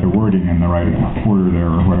 Get the wording in the right order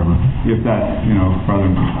there, or whatever. If that,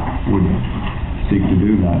 brother would seek to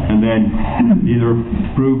do that. And then either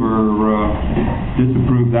approve or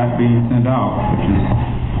disapprove that being sent out, which is...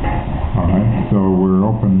 All right, so we're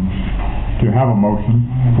open to have a motion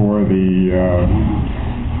for the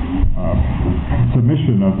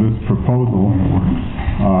submission of this proposal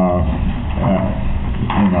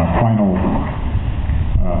in a final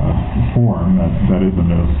form that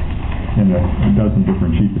isn't in a dozen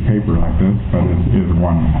different sheets of paper like this, but is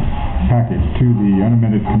one package to the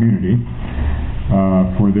unamended community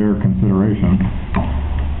for their consideration.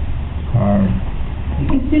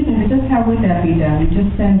 Excuse me, but just how would that be done? You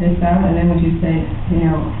just send this out, and then would you say,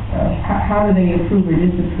 how do they approve or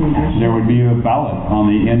disapprove this? There would be a ballot on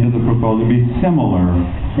the end of the proposal. It would be similar.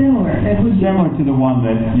 Similar. It would be similar to the one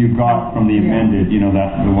that you got from the amended, the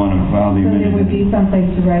one of the amended. So there would be some place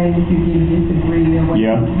to write it if you did disagree, or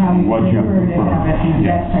how you prefer to have it, and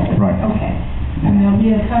that type of thing. Right. Okay. And there'll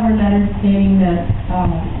be a cover letter stating that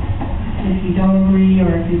if you don't agree, or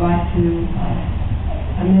if you'd like to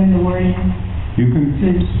amend the wording, you can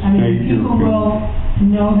people will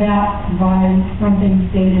know that by something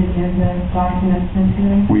stated in the document sent to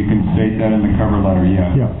them. We can state that in the cover letter,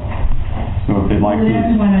 yes. Yeah. So if they'd like to...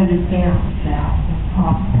 Everyone understands that.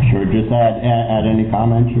 Sure, just add any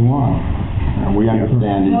comments you want. We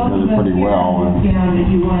understand each other pretty well. Most of us here understand that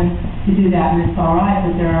you want to do that, and it's all right,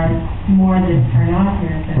 but there are more that are not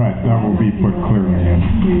here. Right, that will be put clearly in.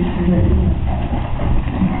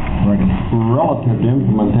 Right. Relative to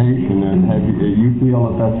implementation, you feel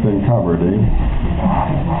that that's been covered, eh?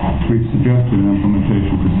 We've suggested an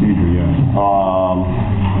implementation procedure, yes.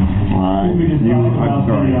 Right. I'm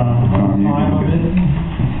sorry. Time of it?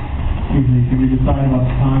 Excuse me, can we decide about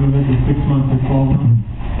the time of it, the 6 months or 12 months?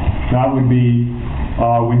 That would be,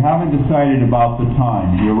 we haven't decided about the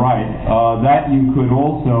time, you're right. That you could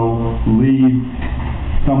also leave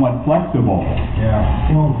somewhat flexible.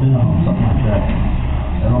 Yeah, well, something like that.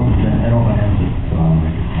 I don't have it.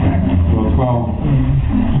 Well, 6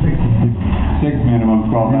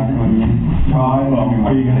 minimum, 12 maximum. Well,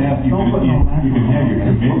 are you gonna have, you can have your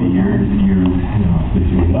committee, that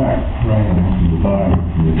you elect.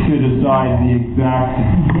 To decide the exact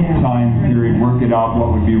time period, work it out,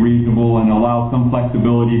 what would be reasonable, and allow some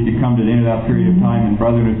flexibility if you come to the end of that period of time and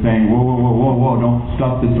Brethren is saying, whoa, don't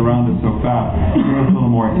stuff this around us so fast, give us a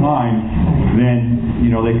little more time, then,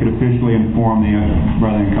 they could officially inform the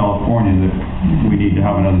Brethren in California that we need to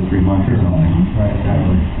have another 3 months or something. Right,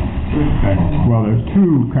 exactly. Okay. Well, there's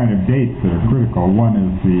two kind of dates that are critical. One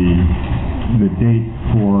is the date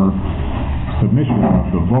for submission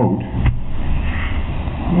of the vote,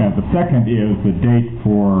 and the second is the date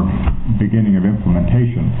for beginning of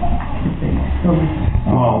implementation.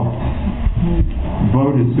 Well,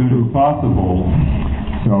 vote as soon as possible.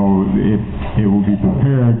 So it will be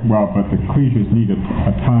prepared, but the collegians need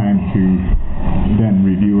a time to then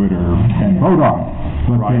review it and vote on it.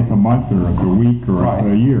 Let's say it's a month or it's a week or it's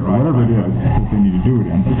a year, or whatever it is that they need to do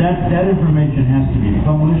it in. But that information has to be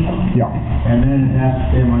published. Yeah. And then it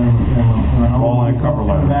has to, all in a cover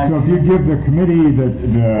letter. So if you give the committee the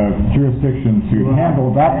jurisdiction to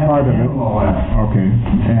handle that part of it, okay,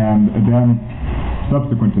 and then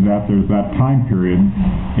subsequent to that, there's that time period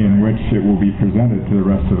in which it will be presented to the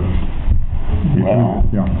rest of the Well,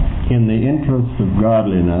 yeah. In the interest of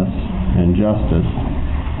godliness and justice,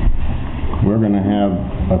 we're going to have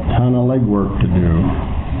a ton of legwork to do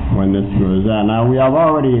when this goes on. Now, we have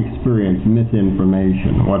already experienced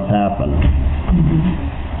misinformation, what's happened.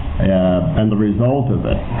 And the result of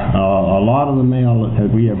it, a lot of the mail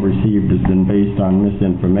that we have received has been based on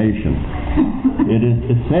misinformation. It is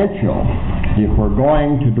essential, if we're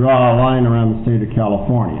going to draw a line around the state of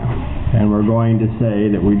California, and we're going to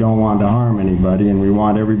say that we don't want to harm anybody and we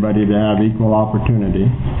want everybody to have equal opportunity,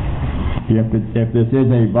 if this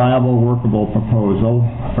is a viable, workable proposal,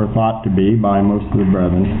 or thought to be by most of the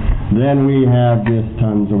brethren, then we have just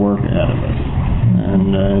tons of work ahead of us.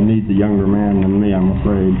 And it needs a younger man than me, I'm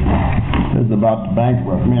afraid. It's about to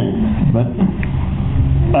bankrupt me. But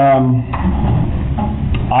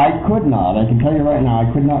I can tell you right now, I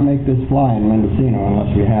could not make this fly in Mendocino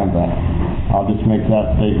unless we have that. I'll just make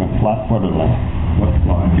that statement flat-footedly. What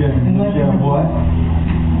fly?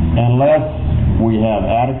 Unless we have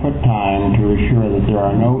adequate time to assure that there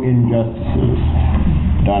are no injustices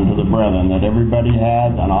done to the brethren, that everybody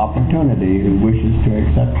has an opportunity who wishes to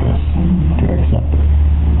accept this, to accept it.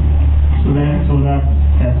 So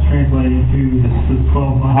that's translating to the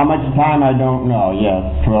 12 months? How much time, I don't know.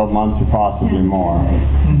 Yes, 12 months or possibly more.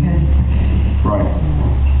 Right.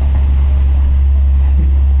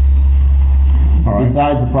 All right.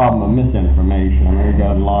 Besides the problem of misinformation, we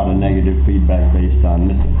got a lot of negative feedback based on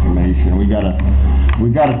misinformation. We got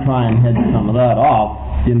to try and head some of that off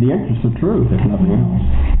in the interest of truth, if nothing else.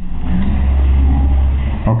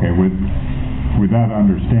 Okay, with that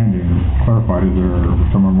understanding clarified, is there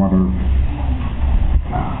someone want to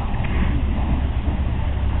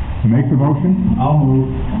make the motion? I'll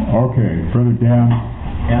move. Okay, Brother Dan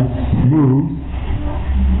moves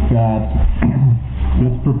that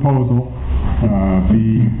this proposal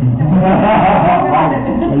be...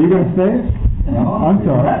 Are you going to say it? I'm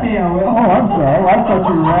sorry. I will. Oh, I'm sorry. I thought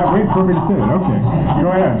you were waiting for me to say it. Okay.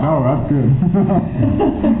 Go ahead. No, that's good.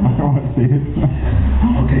 I don't want to see it.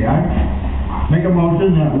 Okay, I make a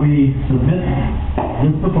motion that we submit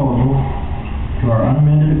this proposal to our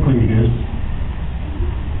unamended ecclesias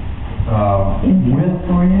with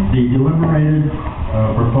the deliberated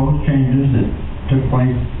proposed changes that took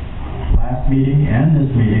place last meeting and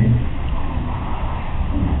this meeting,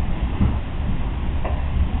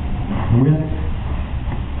 with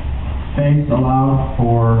space allowed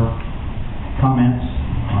for comments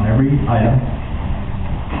on every item,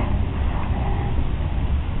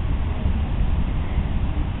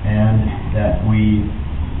 and that we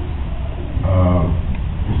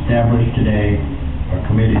establish today a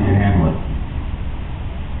committee to handle it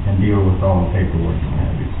and deal with all the paperwork and what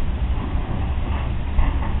have you.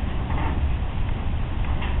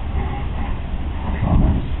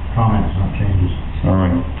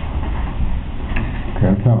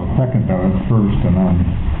 first and then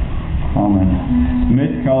comment.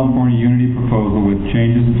 Submit California Unity proposal with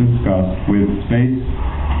changes discussed with space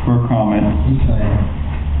for comment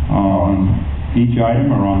on each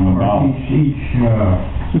item or on the ballot?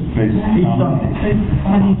 Just space for comment.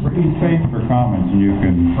 Space for comments, and you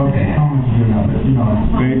can Okay, comments are good enough, but, you know,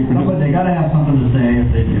 space for but they gotta have something to say if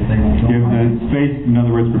they won't. give the space, in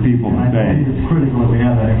other words, for people to I think say. it's critical that we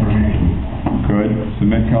have that information. Good.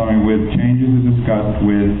 Submit California with changes as discussed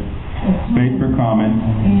with space for comment.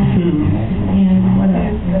 And what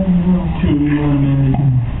else? To unamended.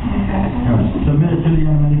 Submit it to the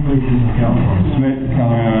unamended places of California. Submit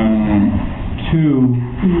California to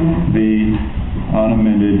the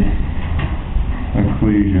unamended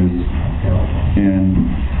ecclesias in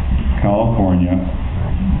California.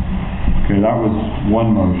 Okay, that was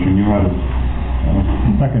one motion. You had a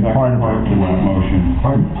second part of it. to that motion.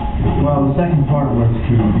 Well, the second part was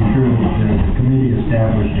to be sure that there's a committee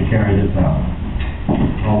established to carry this out.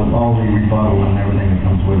 All the rebuttal and everything that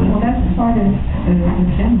comes with it. Well, that's part of the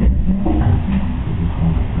agenda.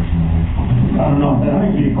 I don't know, that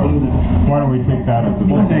might be included. Why don't we take that as the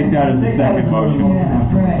We'll take that as the second motion.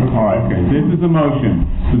 Yeah, right. All right, okay, this is a motion.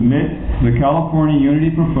 Submit the California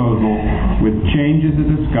Unity proposal with changes as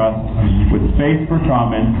discussed with space for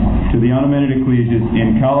comment to the unamended ecclesias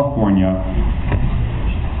in California.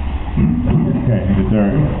 Okay, is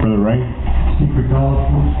there further right? Secret ballot,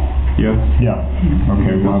 Yes? Yeah.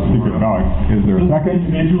 Okay, we'll have secret ballot. Is there a second?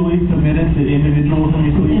 Individually submitted to individuals in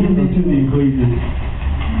the ecclesias or to the ecclesias?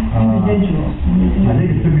 Individuals. I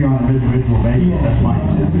think it should be on an individual basis, that's fine.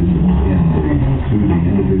 To the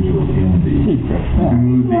individual in the.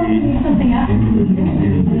 Something else. You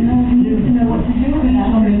need to know what to do with that,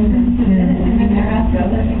 or you can submit it, and then they're asked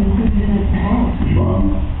to let you include it in its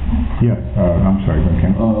own. Yes, I'm sorry, go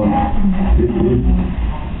ahead.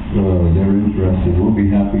 If they're interested, we'll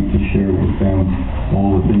be happy to share with them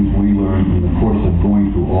all the things we learned in the course of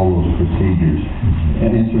going through all those procedures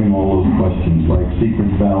and answering all those questions, like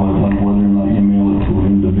secret ballot, like whether or not you mail it to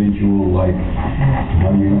an individual, like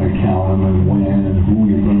how you're going to count them and when and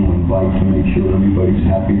who you're going to invite to make sure everybody's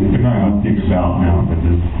happy that they're going to take us out now with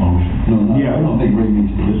this motion. No, Yeah. I don't think Ray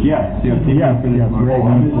needs to listen. Yes, yes. Yes, Ray.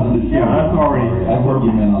 Yeah, that's already, I thought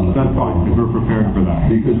you meant on the. that's fine, if we're prepared for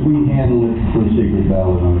that. Because we handle it for secret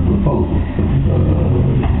ballot on the proposal.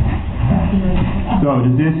 So,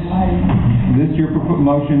 is this your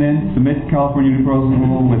motion then? Submit California Unity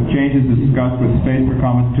proposal with changes discussed with space for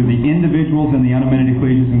comments to the individuals in the unamended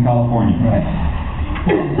ecclesias in California. Right.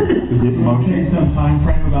 Is it the motion? Okay, some time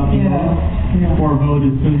frame about the vote, or vote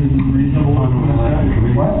as soon as it's reasonable.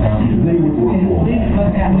 They would work for it.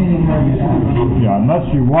 Yeah, unless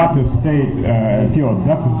you want to state, feel it's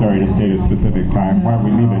necessary to state a specific time, why don't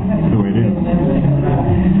we leave it the way it is?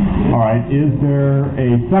 All right, is there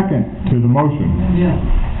a second to the motion? Yes.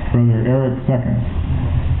 Brother Eric seconds.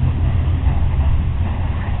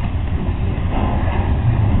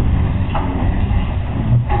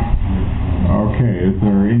 Okay, is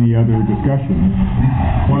there any other discussion?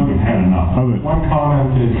 One had enough. Of it? One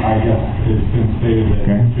comment is, I guess, it's been stated that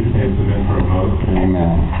Okay. it should take submit for a vote.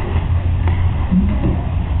 Amen.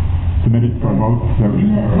 Submit it for a vote? Is that what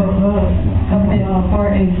you-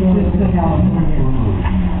 Part A, to California.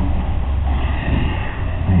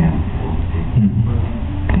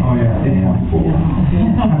 Oh, yeah. And four.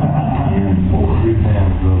 And four. Three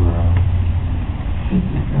hands go around.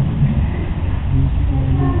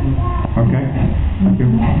 Okay, thank you.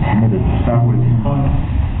 That was,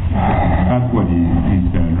 that's what he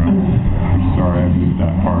said, right? I'm sorry, I missed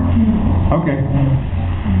that part. Okay.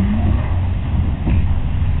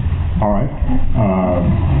 All right.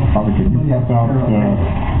 Probably could you pass out,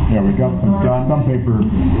 yeah, we got some paper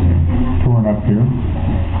torn up here.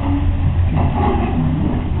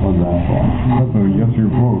 What's that for? That's a yes or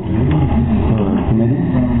vote. For committee?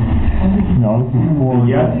 No, this is for.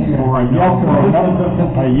 Yes or a no.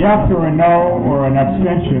 A yes or a no, or an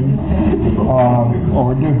abstention,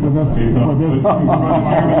 or just for this.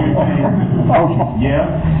 Okay. Yes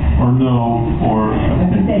or no, or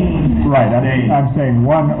abstain. Right, I'm saying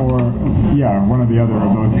one or, yeah, one or the other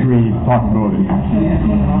of those three possibilities.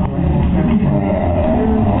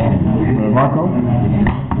 Marco?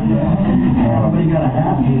 Somebody got a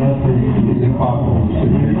hat, so that's Is it possible to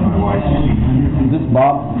submit my wife's seat? Is this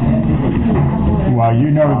Bob? Well, you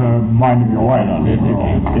know the mind of your wife. My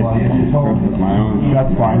own.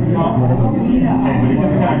 That's fine. Whatever.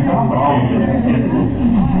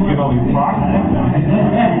 Get all these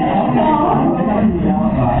boxes.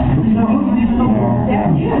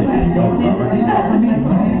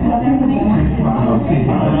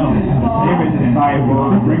 David decided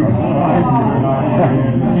we'll agree with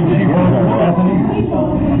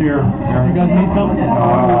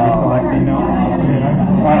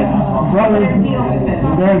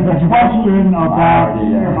a question about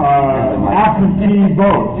absentee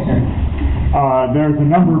votes. There's a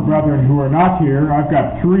number of brethren who are not here. I've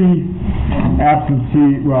got 3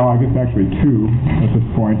 absentee, well, I guess actually 2 at this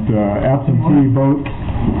point, absentee votes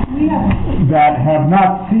that have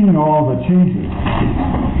not seen all the changes.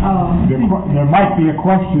 There might be a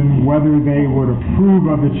question whether they would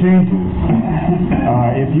approve of the changes.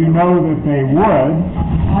 If you know that they would,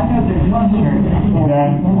 then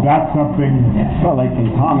that's something, Well, they can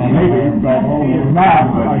comment. maybe, but if not,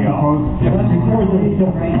 I suppose.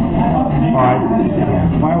 All right.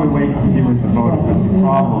 Why don't we wait and give us a vote if it's a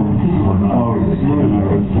problem?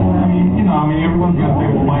 Everyone's got to say,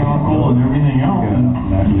 well, my uncle and everything else.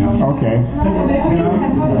 Okay.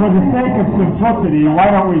 For the sake of simplicity, why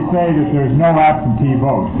don't we say that there's no absentee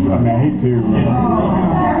votes? I mean, I hate to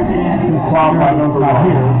disqualify those not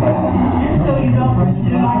here, but. So you don't want to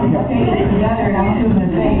say it together and assume that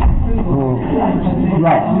they approve.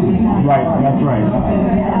 Right, that's right.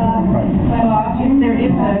 Right. Well, if there is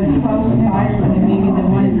a close fire, then maybe the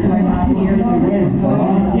one is going on here.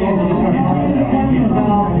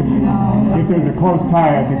 If there's a close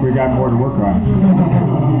tie, I think we got more to work on.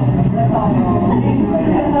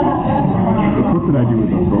 What did I do with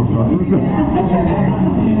those votes?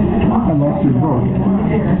 I lost your vote.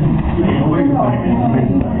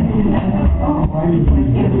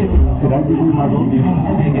 Did I give you my vote? Did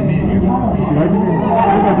I give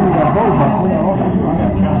you?